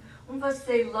schreiben und was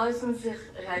sie lassen sich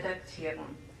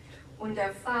redaktieren. Und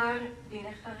dafür bin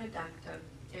ich ein Redakteur.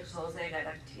 Ich soll sie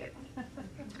redaktieren.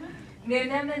 Wir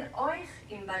nehmen euch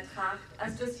in Betracht,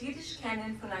 als das Jiddisch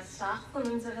kennen von der Sache von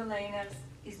unseren Lerners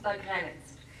ist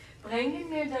begrenzt. Bringen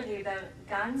wir darüber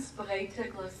ganz breite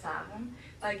Glossaren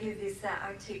bei gewissen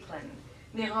Artikeln.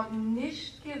 Wir haben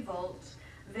nicht gewollt,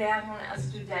 während eine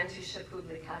studentische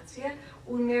Publikation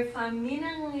und wir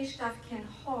vermindern nicht auf kein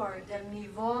Haar der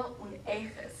Niveau und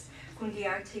Eches von den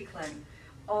Artikeln.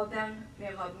 Aber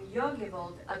wir haben ja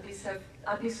gewollt, ein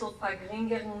bisschen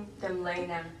verringern dem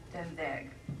Lerner den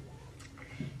Weg.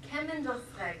 Kann man doch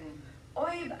fragen, ob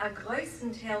ein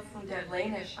größten Teil von der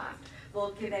Lernerschaft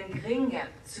wohl gewinnen geringer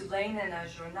zu lernen ein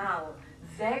Journal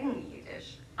wegen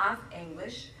Jiddisch auf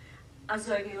Englisch,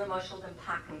 also wie zum Beispiel den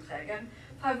Packenträger,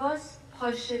 für was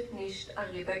Poshit nicht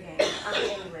rübergehen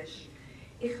auf Englisch.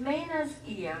 Ich meine, als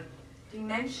ihr, die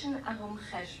Menschen herum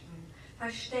Kheshbn,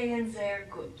 verstehen sehr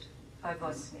gut, für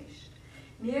was nicht.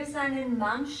 Wir sind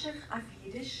Mamschich auf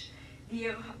Jiddisch, wie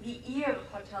ihr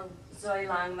hat so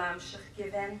lange Mamschich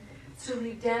gewinnt, zu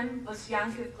dem, was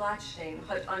Janke Blattstein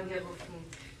hat angerufen,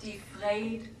 die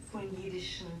Freude von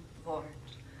jiddischen Wort.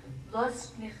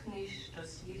 Lasst mich nicht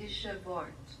das jiddische Wort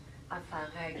auf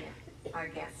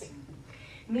vergessen.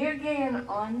 Wir gehen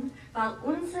an, weil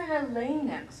unsere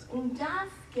Lerners und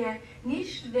dafür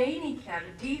nicht weniger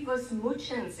die, was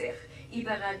mutschen sich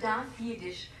über das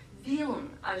Jiddisch, willen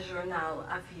ein Journal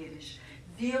auf Jiddisch,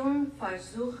 willen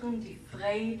versuchen die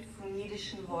Freude von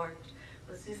jiddischen Wort.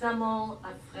 Das ist einmal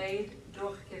eine Freude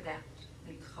durchgeweckt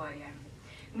mit Treue.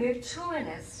 Wir tun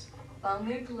es, weil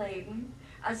wir glauben,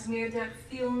 als wir der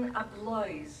vielen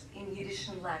Abläus im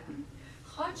jiddischen Leben.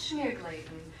 Trotz wir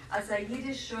glauben, als ein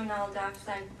jiddisches Journal darf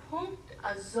sein Punkt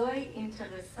so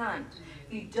interessant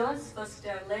wie das, was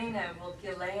der Lerner wird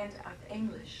gelernt auf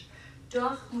Englisch.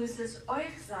 Doch muss es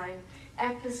euch sein,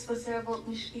 etwas, was wird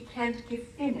nicht gekannt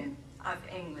gefunden auf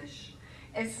Englisch.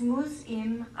 Es muss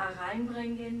ihm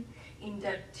hereinbringen in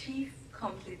der tief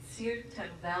komplizierten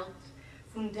Welt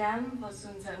von dem, was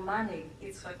unser Mannig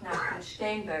Yitzchak Nachman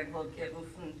Steinberg wird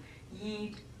gerufen,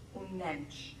 Jid und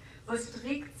Mensch. Was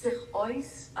drückt sich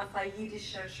aus auf eine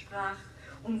jiddische Sprache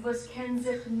und was kann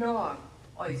sich nur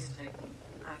ausdrücken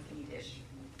auf Jiddisch.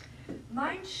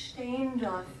 Mein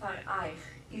Stehendorf für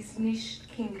euch ist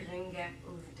nicht kein geringer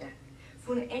Auftrag.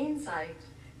 Von einer Seite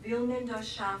will man da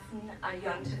schaffen eine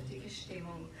jontiftige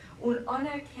Stimmung und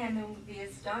Anerkennung, wie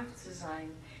es darf zu sein,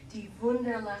 die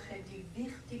wunderliche, die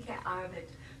wichtige Arbeit,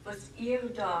 was ihr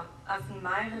da auf dem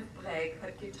Meierbreg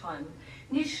habt getan,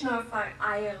 nicht nur für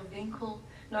euer Winkel,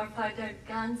 nur für die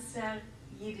ganze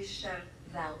jiddische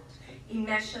Welt, in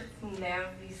Meschach von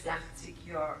mehr wie 60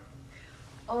 Jahren.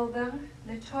 Aber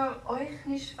natürlich euch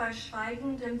nicht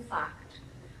verschweigen den Fakt,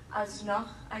 als noch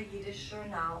ein jiddisches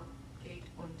Journal geht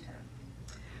unter.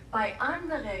 Bei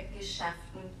anderen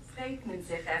Geschäften fragt man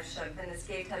sich öfter, wenn es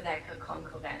geht weg ein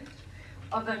Konkurrent,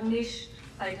 aber nicht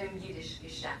bei dem jiddischen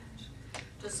Geschäft.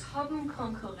 Das Haben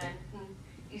Konkurrenten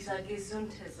ist eine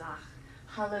gesunde Sache.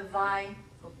 Hallewei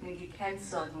wird mir gekannt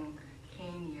sagen,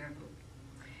 kein Yearbook.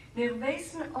 Wir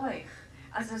wissen euch,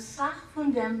 als eine Sache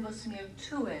von dem, was wir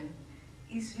tun,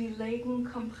 ist wie legen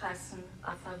Kompressen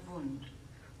auf eine Wund.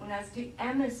 Und als die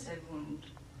ämste Wund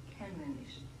können wir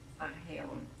nicht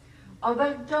verheilen.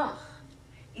 Aber doch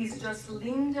ist das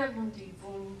Lindern die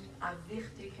Wund eine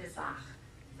wichtige Sache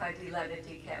für die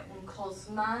Lebendige. Und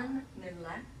Kosman mit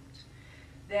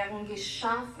lebt, werden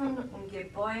geschaffen und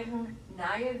geboren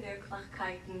neue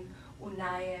Wirklichkeiten und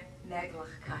neue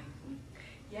Möglichkeiten.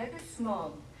 Jedes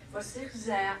Mal, was ich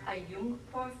sehe, ein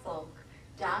Jungpaar Volk,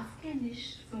 darf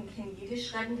nicht von kein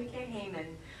Jiddisch redende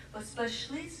Geheimen, was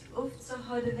beschließt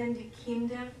aufzuhalten, wenn die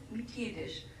Kinder mit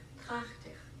Jiddisch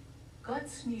trachtig.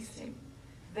 Gott's Nissim,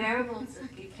 wer will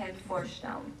sich gekannt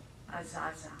vorstellen, als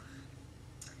Sach.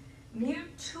 Wir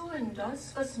tun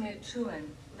das, was wir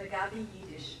tun, legabe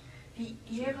Jiddisch, wie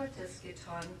ihr hat es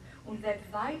getan und wird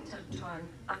weiter tun,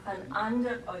 auf ein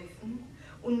anderer Öfen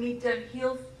und mit der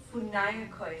Hilfe von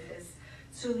neuen Käufers,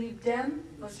 zu lieb dem,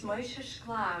 was Moshe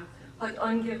Sklar hat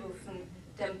angerufen,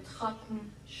 dem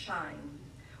Trockenschein.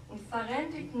 Und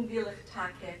verändigen will ich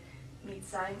Tage mit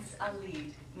seins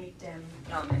Lied, mit dem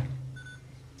Namen.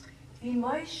 Wie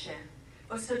Moshe,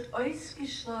 was hat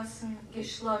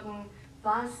geschlagen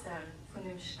Wasser von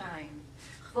dem Stein.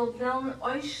 Ich will wollen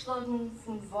ausschlagen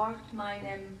von Wort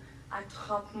meinem a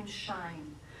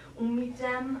Trockenschein und mit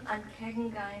dem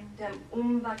entgegengehen dem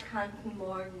unbekannten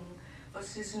Morgen,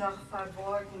 was ist noch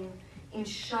verborgen in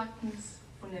Schattens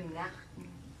von dem Nächten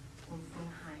und von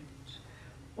Heim.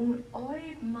 Und eu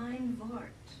mein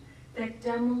Wort, der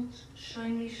dämmelt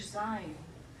schon nicht sein,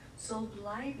 soll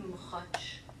bleiben,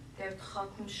 Chotsch, der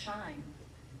Trockenschein,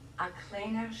 a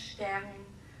kleiner Stern,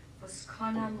 was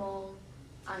kann einmal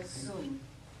als Sonne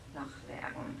noch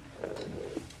werden.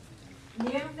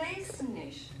 Wir wissen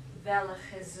nicht,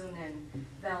 welche Sonnen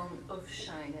wollen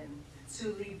aufscheinen,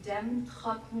 zu lieb dem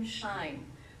Trockenschein,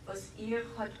 was ihr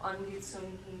hat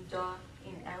angezündet da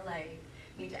in L.A.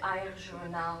 mit euer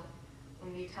Journal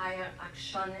und mit eurer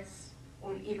Aktiones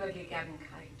und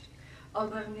Übergegebenheit.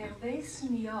 Aber wir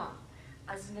wissen ja,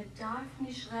 als wir darf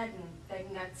nicht reden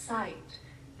wegen der Zeit,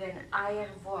 wenn euer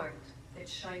Wort wird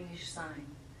schon nicht sein,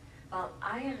 weil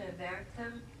eure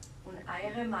Wörter und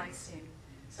eure Meißen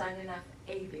seien auf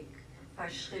ewig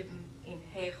verschrieben in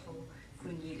Hechel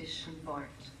von jüdischem Wort.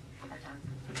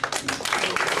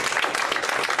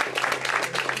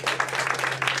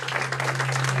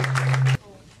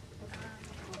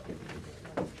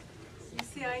 You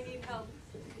see, I need help.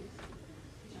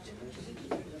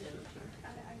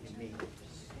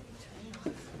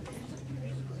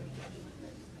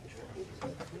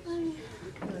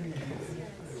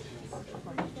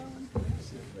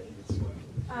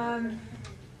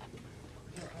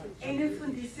 Eine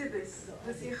von den Sibbes,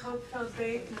 was ich habe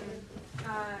verbeten,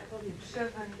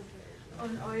 Kheshbn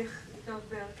und euch,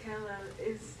 Dov-Ber Keller,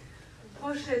 ist,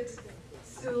 Poshet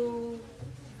zu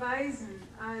weisen,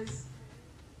 als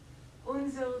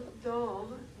unser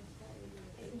Dorf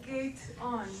geht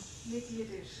on mit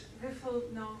Jiddisch, wie viel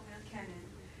noch wir kennen.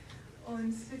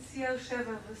 Und speziell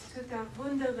Kheshbn, was tut da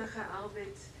wunderliche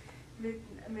Arbeit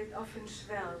mit offenem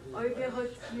Schwell. Euer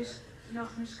hat nicht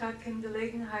noch nicht gar keine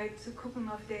Gelegenheit zu gucken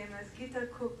auf dem, es geht da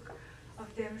guck auf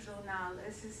dem Journal.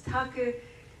 Es ist Tage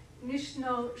nicht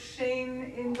nur schön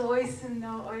in Dreußen,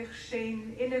 nur euch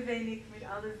schön innewenig mit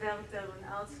allen Wörtern und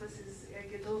alles, was ist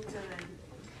gedruckt darin.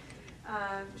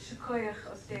 Schikoyach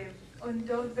aus dem. Und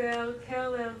Dov-Ber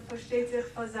Keller versteht sich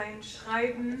für sein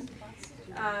Schreiben,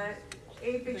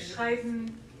 ewig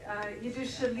schreiben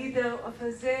jiddische Lieder auf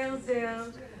ein sehr, sehr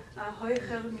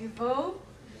hohem Niveau.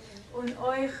 Und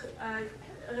euch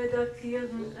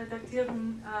redaktieren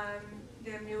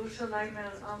dem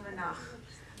Jerusalemer Almanach.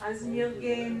 Also wir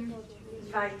gehen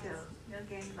weiter.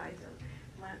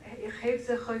 Ich hebe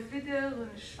sich heute wieder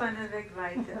und spanne weg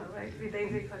weiter, wie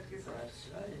David hat gesagt.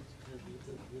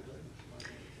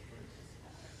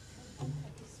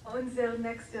 Unser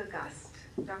nächster Gast,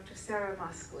 Dr. Sarah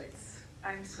Moskowitz.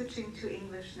 I'm switching to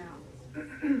English now.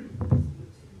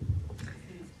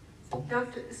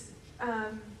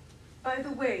 By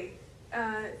the way,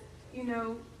 you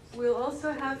know, we'll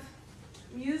also have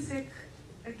music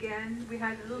again. We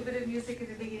had a little bit of music at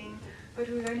the beginning, but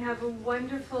we're going to have a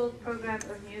wonderful program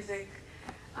of music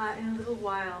in a little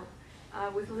while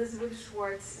with Elizabeth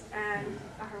Schwartz and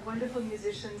our wonderful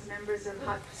musicians, members of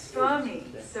Hot Pastrami.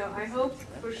 So I hope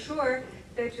for sure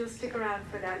that you'll stick around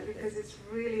for that because it's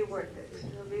really worth it.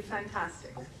 It'll be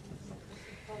fantastic.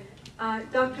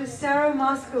 Dr. Sarah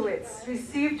Moskowitz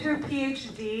received her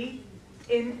PhD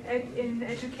in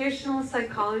educational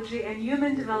psychology and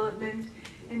human development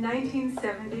in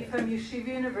 1970 from Yeshiva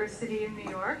University in New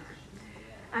York.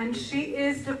 And she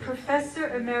is the Professor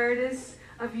Emeritus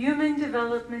of Human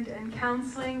Development and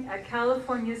Counseling at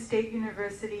California State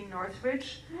University,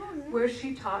 Northridge, where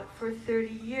she taught for 30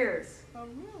 years.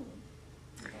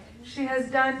 She has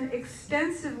done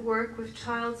extensive work with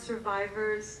child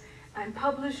survivors and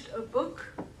published a book,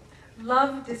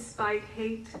 Love Despite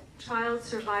Hate, Child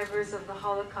Survivors of the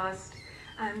Holocaust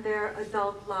and Their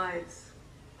Adult Lives.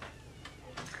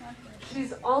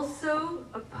 She's also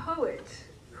a poet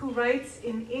who writes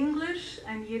in English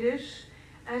and Yiddish,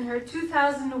 and her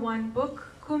 2001 book,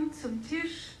 Kum zum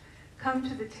Tisch, Come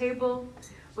to the Table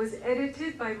was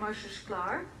edited by Moshe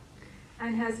Shklar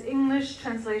and has English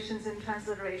translations and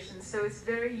transliterations, so it's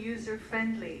very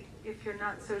user-friendly if you're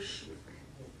not so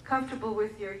comfortable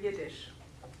with your Yiddish.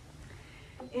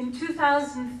 In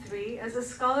 2003, as a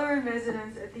scholar in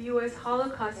residence at the U.S.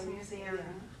 Holocaust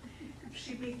Museum,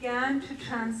 she began to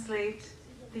translate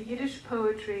the Yiddish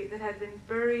poetry that had been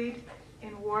buried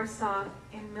in Warsaw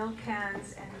in milk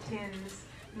cans and tins,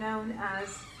 known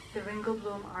as the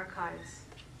Ringelblum Archives,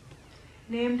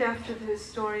 named after the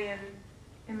historian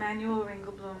Emanuel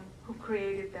Ringelblum, who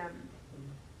created them.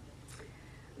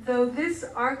 Though this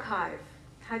archive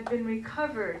had been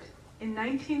recovered in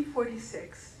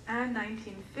 1946 and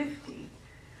 1950,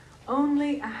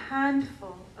 only a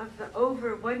handful of the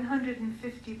over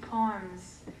 150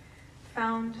 poems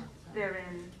found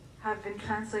therein have been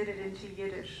translated into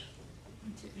Yiddish.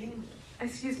 Into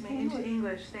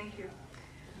English, thank you.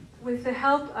 With the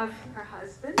help of her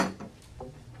husband,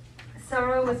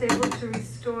 Sarah was able to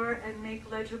restore and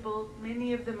make legible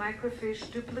many of the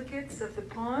microfiche duplicates of the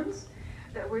poems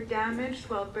that were damaged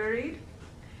while buried,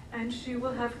 and she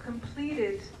will have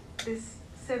completed this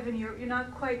 7-year, you're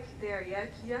not quite there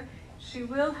yet, yeah? She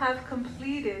will have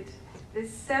completed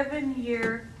this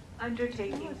 7-year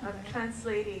undertaking of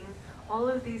translating all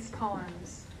of these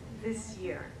poems this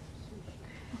year.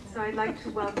 So I'd like to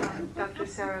welcome Dr.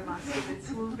 Sarah Moskowitz,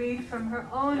 who will read from her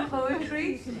own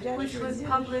poetry, which was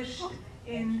published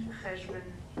in Kheshbn.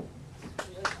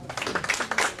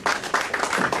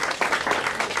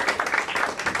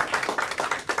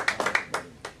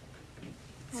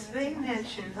 Zwei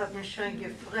Menschen haben schon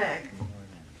gefragt,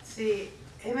 sie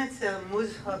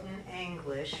muss haben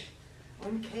Englisch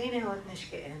und keiner hat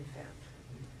nicht geantwortet.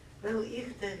 Weil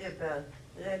ich darüber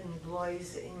reden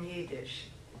bloß in Jiddisch.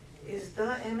 Is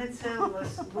da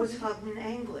was muss haben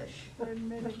English?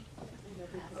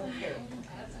 Okay.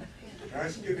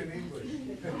 Ask it in English.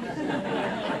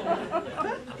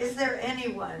 Is there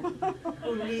anyone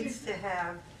who needs to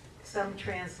have some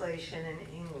translation in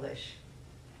English?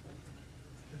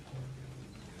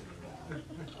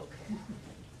 Okay.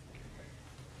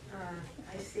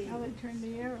 I see. Now they turn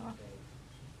the air off.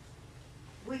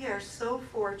 We are so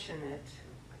fortunate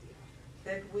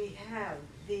that we have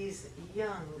these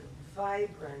young,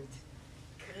 vibrant,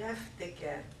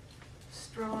 kräftige,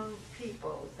 strong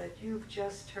people that you've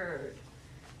just heard.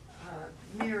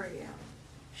 Miriam,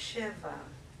 Sheva,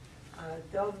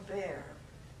 Dov-Ber,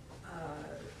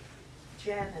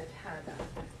 Janet Hada,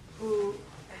 who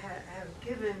have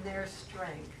given their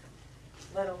strength,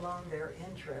 let alone their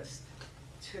interest,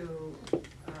 to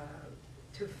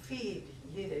feed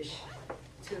Yiddish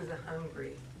to the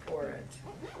hungry for it.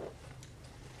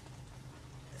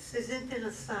 Es ist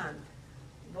interessant,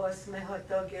 was man hat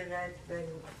da geredet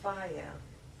wegen Feier,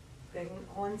 wegen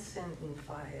Anzünden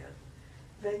Feier,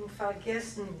 wegen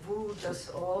vergessen, wo das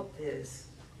Ort ist.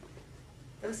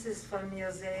 Das ist von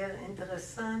mir sehr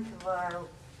interessant, weil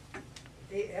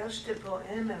die erste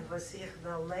Poeme, was ich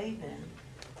will lernen,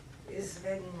 ist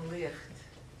wegen Licht,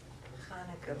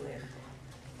 Chanukah-Licht.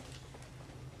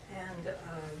 And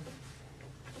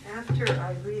after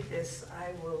I read this,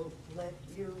 I will let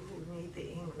you who need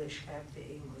the English have the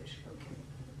English, okay?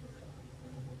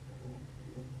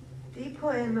 Die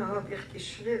Poeme habe ich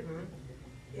geschrieben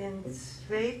in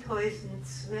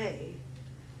 2002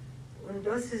 und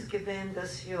das ist gewesen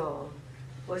das Jahr,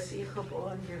 was ich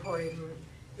habe angeheuben,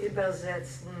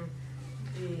 übersetzen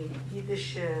die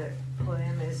jiddische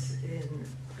Poemes in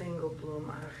Ringelblum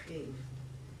Archiv.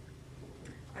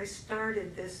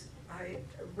 I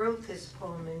wrote this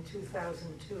poem in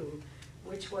 2002,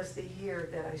 which was the year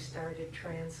that I started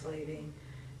translating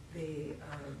the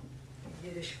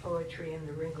Yiddish poetry in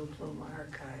the Ringelblum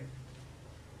archive.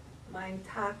 Mein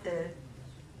Tate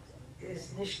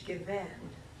ist nicht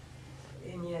gewähnt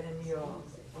in jedem Jahr,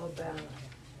 aber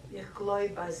ich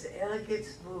glaube, als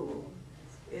irgendwo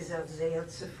ist sehr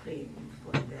zufrieden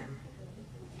von dem.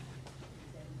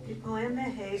 Die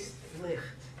Poeme heißt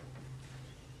Licht.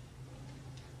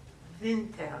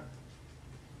 Winter,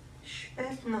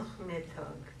 spät noch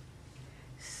Mittag,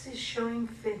 es ist schon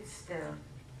finster.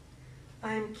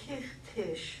 Beim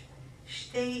Kirchtisch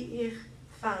steh ich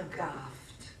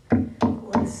vergafft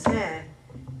und seh,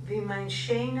 wie mein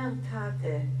schöner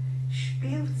Tate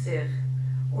spielt sich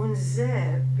und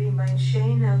seh, wie mein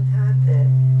schöner Tate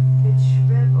mit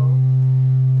Schwebel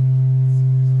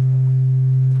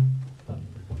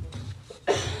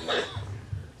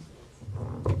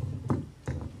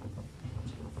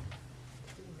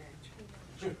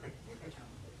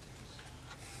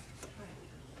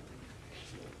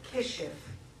Kishif,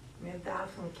 mir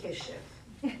darf ein Kishif.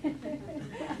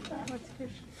 What's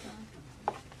Kheshbn?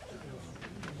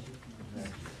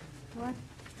 What?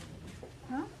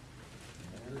 Huh?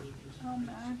 Oh,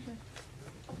 magic.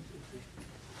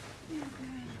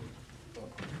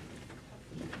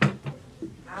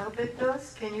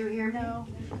 Arbetos, can you hear me? No.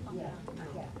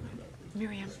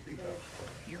 Miriam,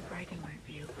 you're writing my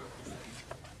view.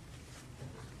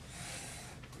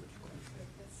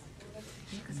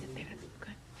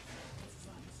 Good.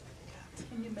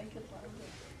 Can you make it louder?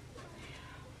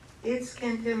 Jetzt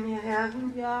könnt ihr mir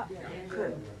hören? Ja.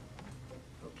 Gut.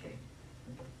 Okay.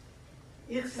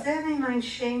 Ich sehe, wie mein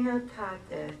schöner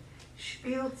Tate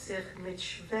spielt sich mit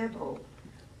Schwebel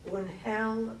und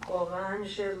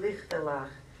hell-orange Lichterlach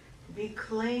wie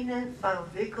kleine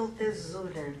verwickelte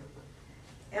Suden.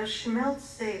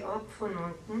 Schmelzt sie ab von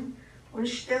unten und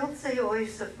stellt sie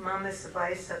aus auf Mamas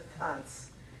weißer Tatz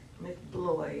mit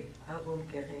Bläu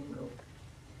herumgeringelt.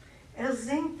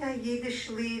 Singt ein jiddisch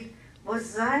Lied,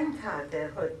 was sein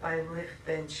Tate hat beim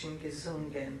Lichtbändchen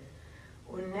gesungen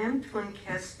und nimmt von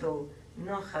Kästel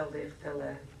noch ein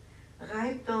Lichterle,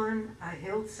 reibt an ein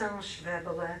Hilzern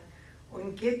Schwebele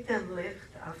und gibt dem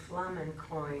Licht ein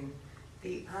Flammenkoin,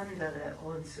 die andere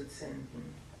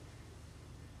anzuzünden.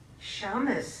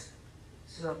 Schames,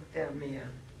 sagt mir,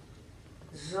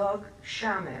 sag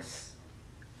Schames.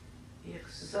 Ich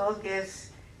sag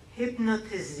es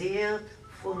hypnotisiert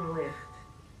vom Licht.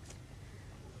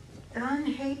 Dann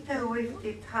hebt auf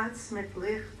die Tatz mit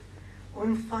Licht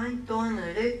und fängt an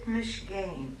rhythmisch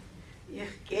gehen.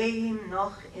 Ich gehe ihm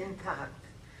noch intakt.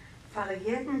 Für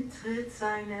jeden Tritt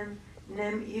seinem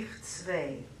nehm ich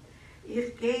 2.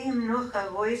 Ich gehe ihm noch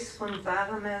heraus von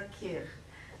warmer Kirch,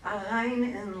 rein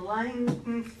in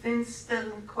langen,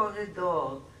 finsteren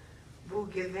Korridor, wo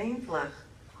gewöhnlich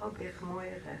hab ich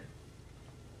Meure.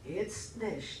 Jetzt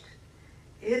nicht.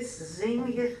 Jetzt sing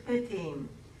ich mit ihm.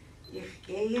 Ich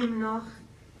gehe ihm noch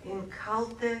in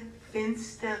kalte,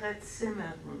 finstere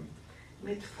Zimmern,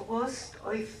 mit Frost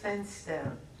auf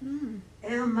Fenster.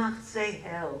 Macht sie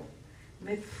hell,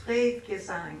 mit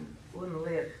Friedgesang und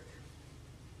Licht.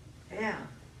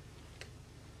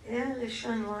 Ist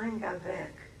schon lange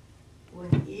weg,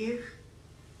 und ich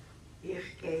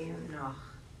gehe ihm noch.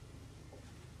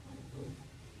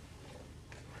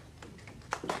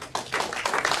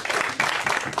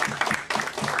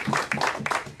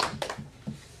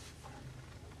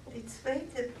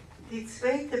 Die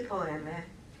zweite Poeme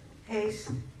heißt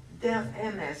Der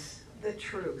Emes, The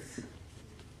Truth.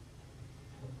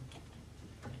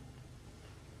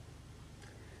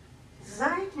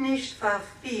 Seid nicht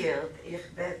verführt,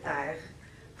 ich bete euch,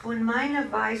 von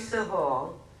meiner weißen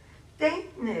Haar.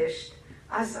 Denkt nicht,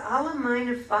 als alle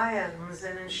meine Feiern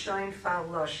sind schon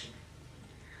verloschen.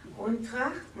 Und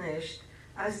tracht nicht,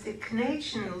 als die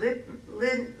knetschen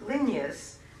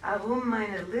Linjes herum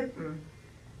meine Lippen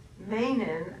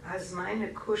meinen, als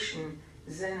meine Kuschen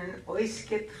sind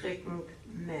ausgetrickend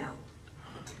Mehl.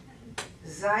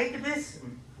 Seid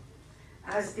wissen,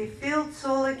 als die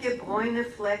vielzollige bräune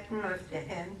Flecken auf der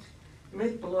Hand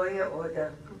mit bläue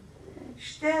Oder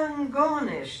stellen gar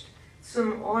nicht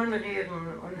zum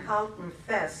Anrühren und halten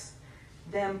fest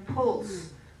dem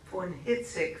Puls von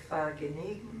hitzig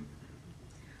Vergnügen.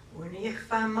 Und ich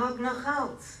vermag noch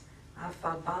als auf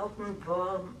verbauten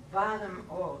warmen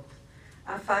Ort,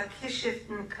 auf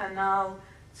verkischiften Kanal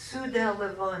zu der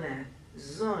Levone,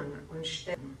 Sonn und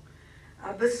Sternen,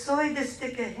 a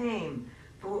besäudestige Heim,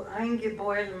 wo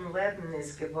eingeboren Leben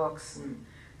ist gewachsen,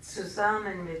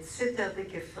 zusammen mit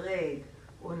zitterliche Fried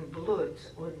und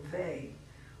Blut und Weh,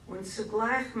 und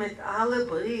zugleich mit alle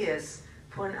Bries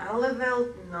von aller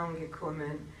Welten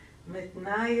angekommen, mit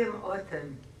neuem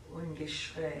Atem und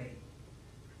Geschrei.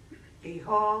 Die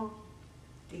Haar,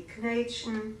 die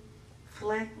Knetschen,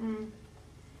 Flecken,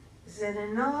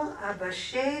 sind nur ein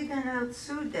bescheidener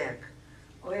Zudeck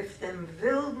auf dem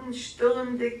wilden,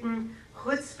 sturmdicken,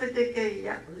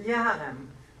 chutzpedigen Jahren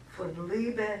von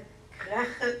Liebe,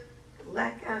 Krechert,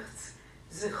 Leckerts,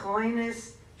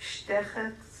 Zichoines,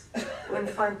 Stecherts und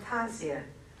Fantasie,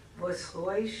 was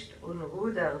räuscht und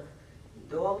rudert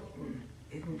dorten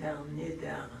in der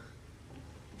Nieder.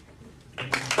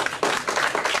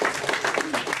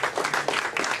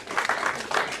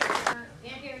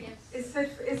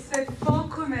 Es wird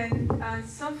vorkommen,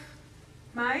 Sof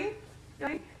Mai,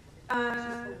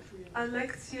 eine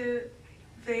Lektion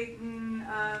wegen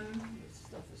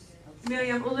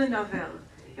Miriam Ullenauer.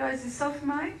 Ja, es ist Sof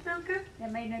Mai, Wilke? Ja,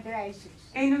 31.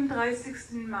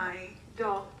 31. Mai,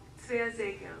 dort, sehr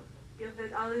sicher. Ihr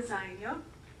werdet alle sein, ja?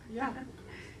 Ja.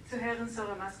 Zu Herren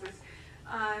Soromaskus.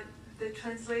 The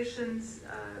translations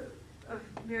of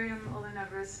Miriam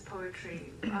Ullenauer's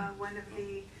poetry, one of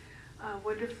the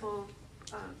wonderful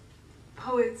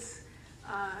poets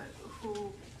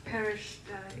who perished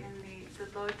in the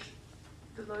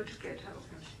Lodz ghetto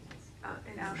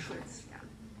in Auschwitz. Yeah.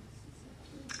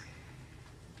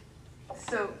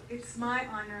 So it's my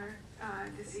honor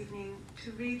this evening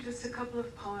to read just a couple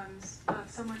of poems of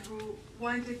someone who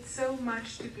wanted so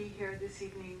much to be here this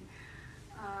evening,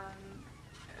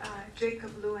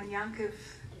 Jacob Lew and Yankiv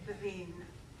Levine.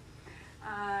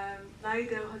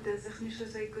 Leider hat sich nicht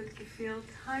so gut gefühlt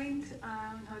heint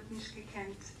und hat nicht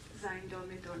gekannt sein da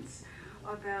mit uns.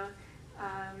 Aber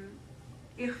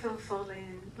ich will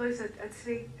vorlesen, bloß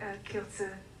zwei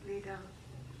kurze Lieder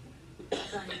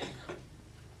sein.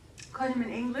 Kann in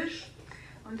Englisch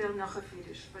und dann noch auf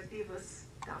Jiddisch, weil die was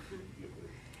dürfen.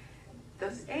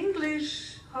 Das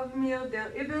Englisch haben wir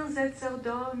der Übersetzer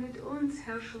da mit uns,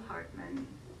 Herschel Hartmann.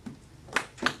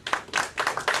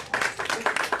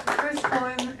 The first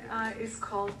poem is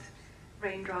called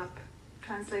Raindrop,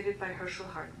 translated by Herschel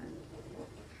Hartmann.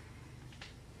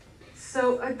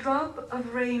 So a drop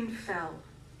of rain fell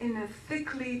in a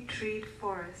thickly treed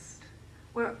forest,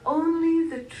 where only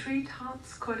the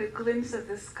treetops caught a glimpse of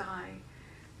the sky.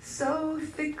 So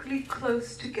thickly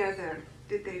close together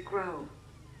did they grow.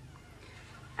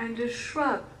 And a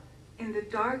shrub in the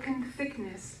darkened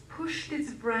thickness pushed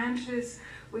its branches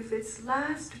with its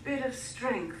last bit of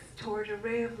strength toward a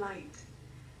ray of light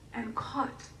and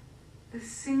caught the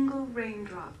single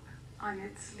raindrop on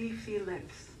its leafy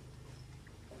lips.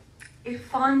 It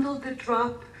fondled the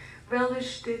drop,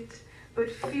 relished it,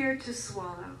 but feared to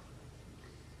swallow.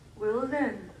 Will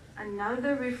then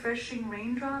another refreshing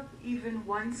raindrop even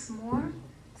once more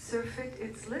surfeit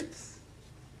its lips?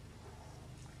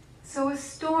 So a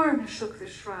storm shook the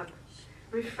shrub,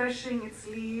 refreshing its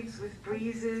leaves with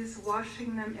breezes,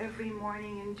 washing them every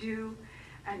morning in dew,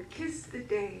 and kissed the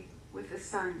day with the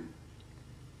sun.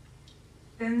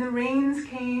 Then the rains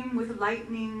came with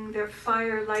lightning, their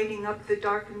fire lighting up the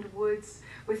darkened woods,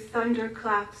 with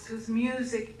thunderclaps whose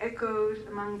music echoed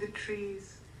among the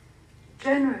trees,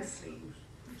 generously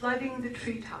flooding the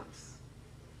treetops.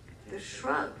 The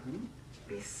shrub,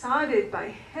 besotted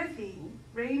by heavy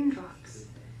raindrops,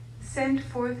 sent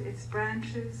forth its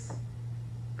branches,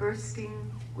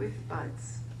 bursting with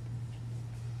buds.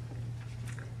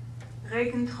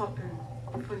 Regentropfen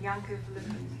von Yankiv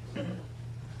Levine.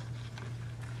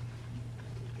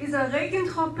 Is a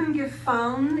Regentropfen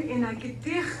gefallen in a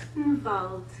gedichten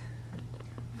Wald,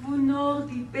 wo nur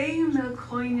die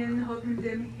Bäumerkronen haben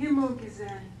dem Himmel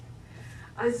gesehen,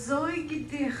 a so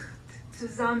gedicht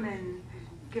zusammen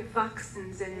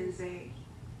gewachsen sind sie.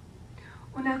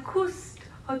 Und a Kuss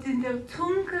hat in der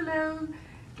dunklen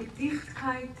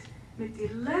Gedichtkeit mit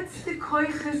die letzte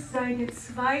Keuches seine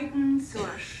Zweigen zu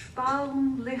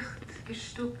ersparem Licht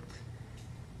gestuppt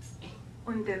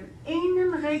und dem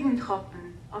einen Regentropfen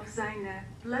auf seine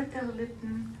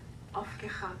Blätterlippen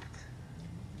aufgehabt.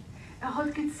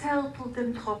 Hat gezerpelt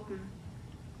den Tropfen.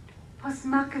 Was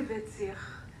macke wird sich,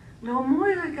 nur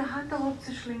Mühe gehabt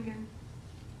aufzuschlingen.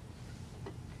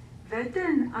 Wird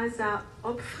denn als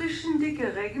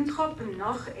abfrischendige Regentropfen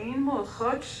noch einmal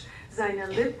Chotsch seine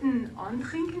Lippen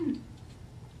antrinken?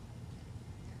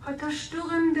 Hat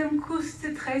Sturm dem Kuss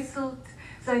zerträßelt,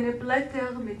 seine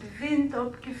Blätter mit Wind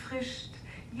abgefrischt,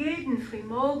 jeden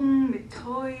Frühmorgen mit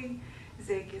Teu,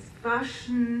 sie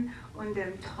gewaschen und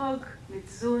dem Tag mit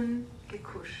Sonn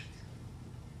gekuscht.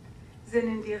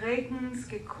 Sind die Regens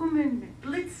gekommen mit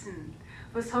Blitzen,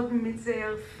 was haben mit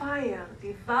sehr Feier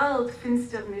die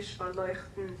Waldfinsternis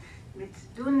verleuchten, mit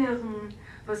Dunneren,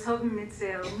 was haben mit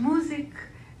sehr Musik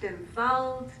dem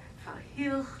Wald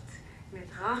verhilcht, mit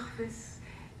Rachwis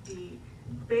die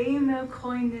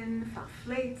Bäumerkronen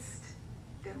verfletzt,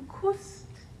 dem Kuss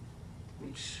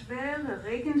mit schweren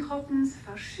Regentropfen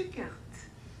verschickert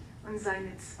und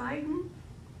seine Zweigen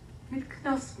mit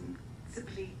Knospen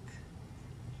zerblieb.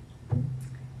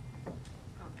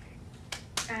 Okay.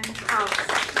 And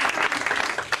Faust.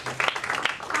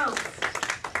 Faust.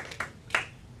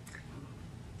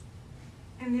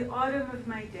 In the autumn of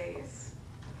my days,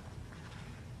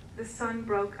 the sun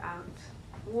broke out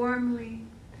warmly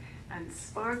and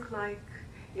spark-like.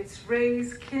 Its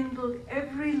rays kindled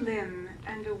every limb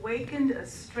and awakened a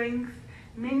strength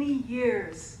many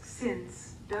years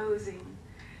since dozing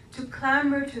to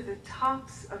clamber to the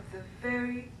tops of the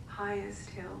very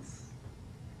highest hills.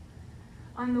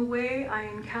 On the way, I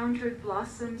encountered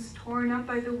blossoms torn up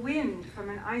by the wind from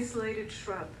an isolated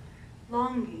shrub,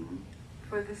 longing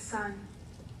for the sun.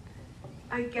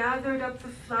 I gathered up the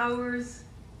flowers,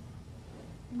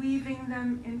 weaving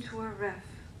them into a wreath,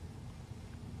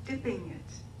 dipping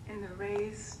it in the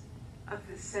rays of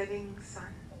the setting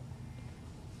sun.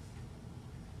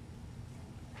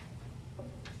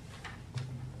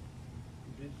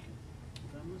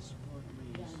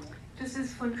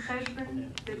 von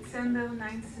Kheshbn, Dezember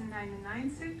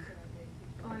 1999,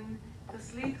 und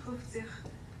das Lied ruft sich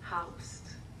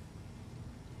Herbst.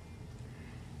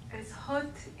 Es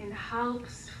hat in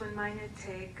Herbst von meiner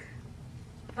Tag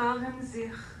warm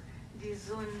sich die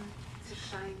Sonne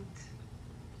zerscheint.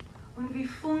 Und wie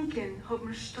Funken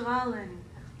haben Strahlen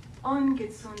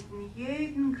angezunden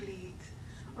jeden Glied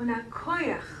und a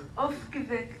Keuch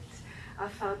aufgeweckt, a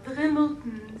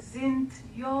verdrimmelten sind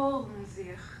Jahren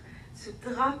sich zu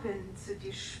drappen zu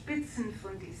die Spitzen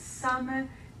von die samme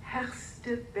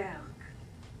herrste Berg.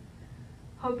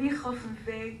 Hab ich auf dem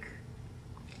Weg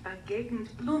a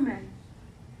Gegend Blumen,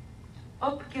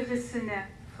 abgerissene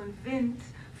von Wind,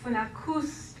 von a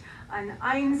Kust an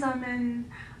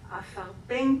einsamen, a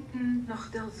verbänkten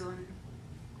nach der Sonne.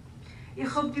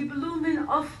 Ich hab die Blumen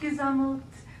aufgesammelt,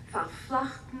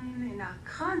 verflachten in a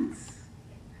Kranz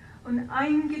und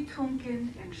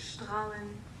eingetunken in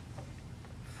Strahlen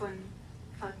von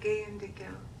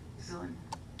vergehendiger Sonne.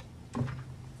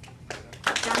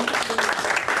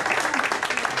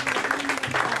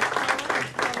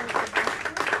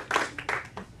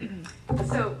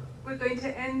 So, we're going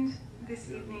to end this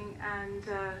evening and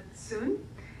soon,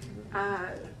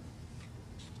 at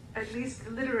least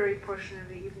the literary portion of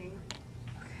the evening.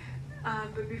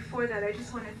 But before that, I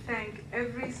just want to thank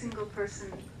every single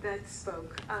person that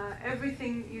spoke.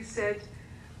 Everything you said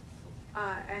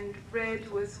and read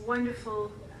was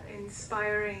wonderful,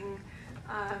 inspiring.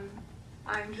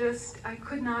 I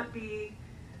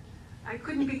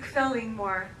couldn't be feeling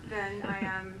more than I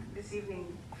am this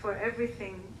evening for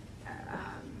everything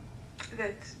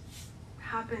that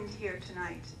happened here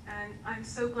tonight. And I'm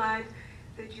so glad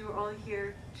that you're all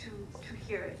here to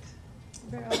hear it.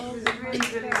 It was really,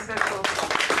 really special.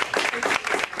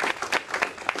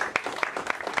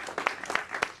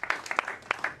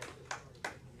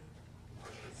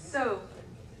 So,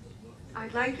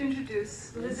 I'd like to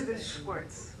introduce Elizabeth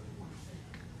Schwartz.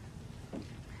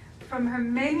 From her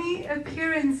many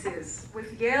appearances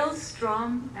with Yale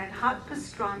Strom and Hot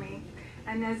Pastrami,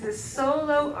 and as a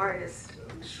solo artist,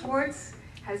 Schwartz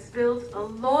has built a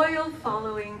loyal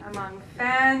following among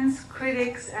fans,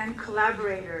 critics, and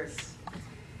collaborators.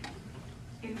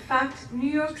 In fact, New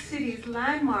York City's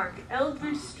landmark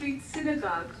Eldridge Street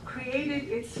Synagogue created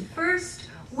its first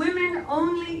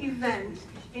women-only event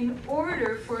in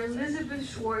order for Elizabeth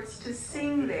Schwartz to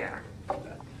sing there.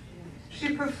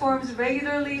 She performs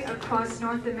regularly across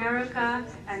North America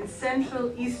and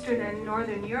Central, Eastern, and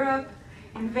Northern Europe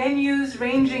in venues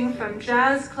ranging from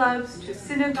jazz clubs to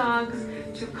synagogues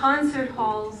to concert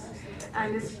halls,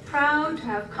 and is proud to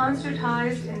have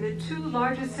concertized in the two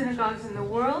largest synagogues in the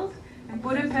world, in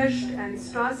Budapest and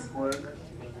Strasbourg.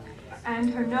 And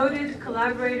her noted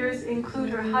collaborators include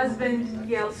her husband,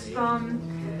 Yale Strom,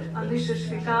 Alicia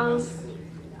Schwigals,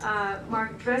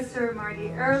 Mark Dresser, Marty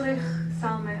Ehrlich,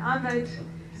 Salman Ahmed,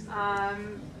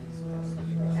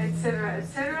 etc.,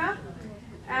 etc.,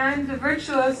 and the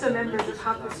virtuoso members of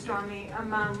Hot Pastrami,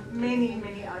 among many,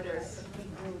 many others.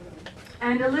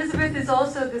 And Elizabeth is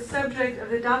also the subject of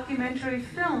the documentary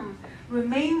film,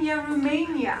 Romania,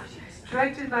 Romania,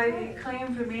 directed by the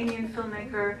acclaimed Romanian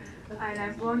filmmaker, and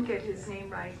I won't get his name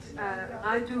right,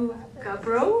 Radu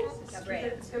Gabrou?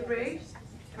 Gabrei?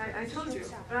 Right, I told you,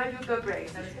 Radu Gabrei.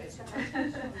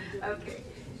 Okay,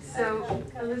 so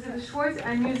Elizabeth Schwartz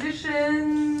and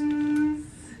musicians.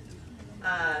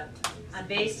 On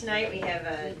bass tonight we have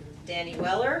Danny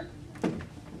Weller,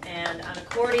 and on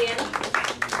accordion,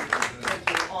 like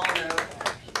you all know,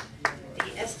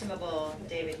 the estimable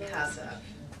David Kasov.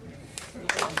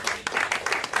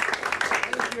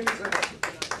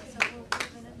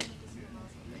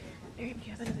 Do you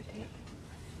have another tape?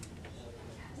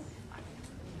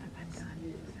 I'm done.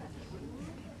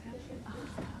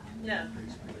 No.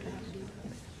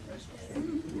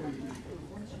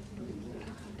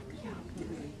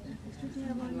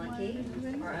 Lucky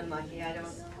or unlucky. I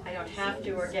don't have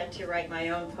to or get to write my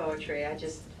own poetry. I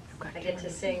get to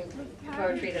sing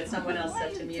poetry that someone else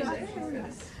set to music.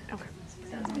 Okay.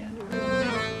 Sounds good.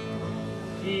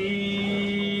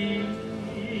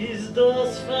 Ist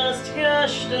das fast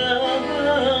gestorben,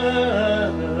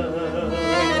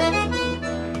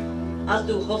 als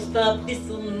du hast ein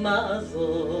bisschen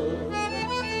Masel,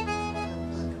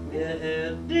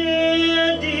 gehört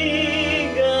dir die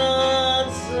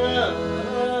ganze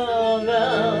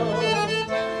Welt.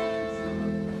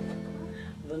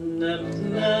 Wenn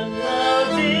nimmt man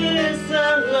ein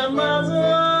bisschen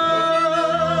Masel,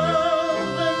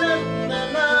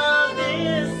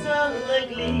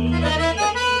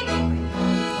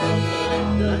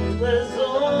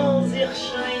 soll sich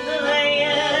scheinen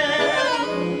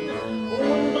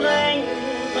und bringt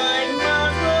mein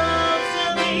Mann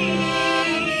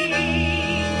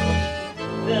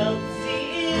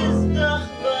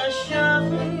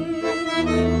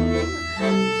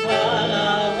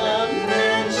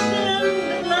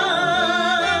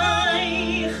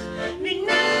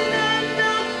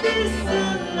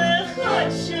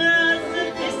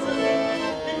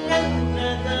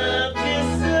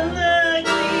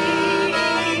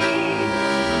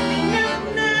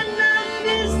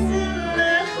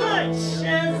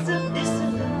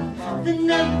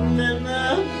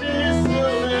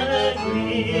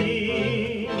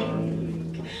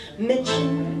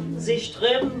Menschen, sie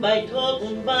streben bei Tag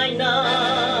und bei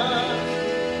Nacht.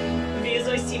 Wie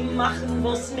soll sie machen,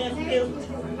 was mir gilt?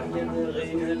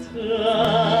 Ihre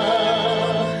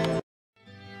Tracht.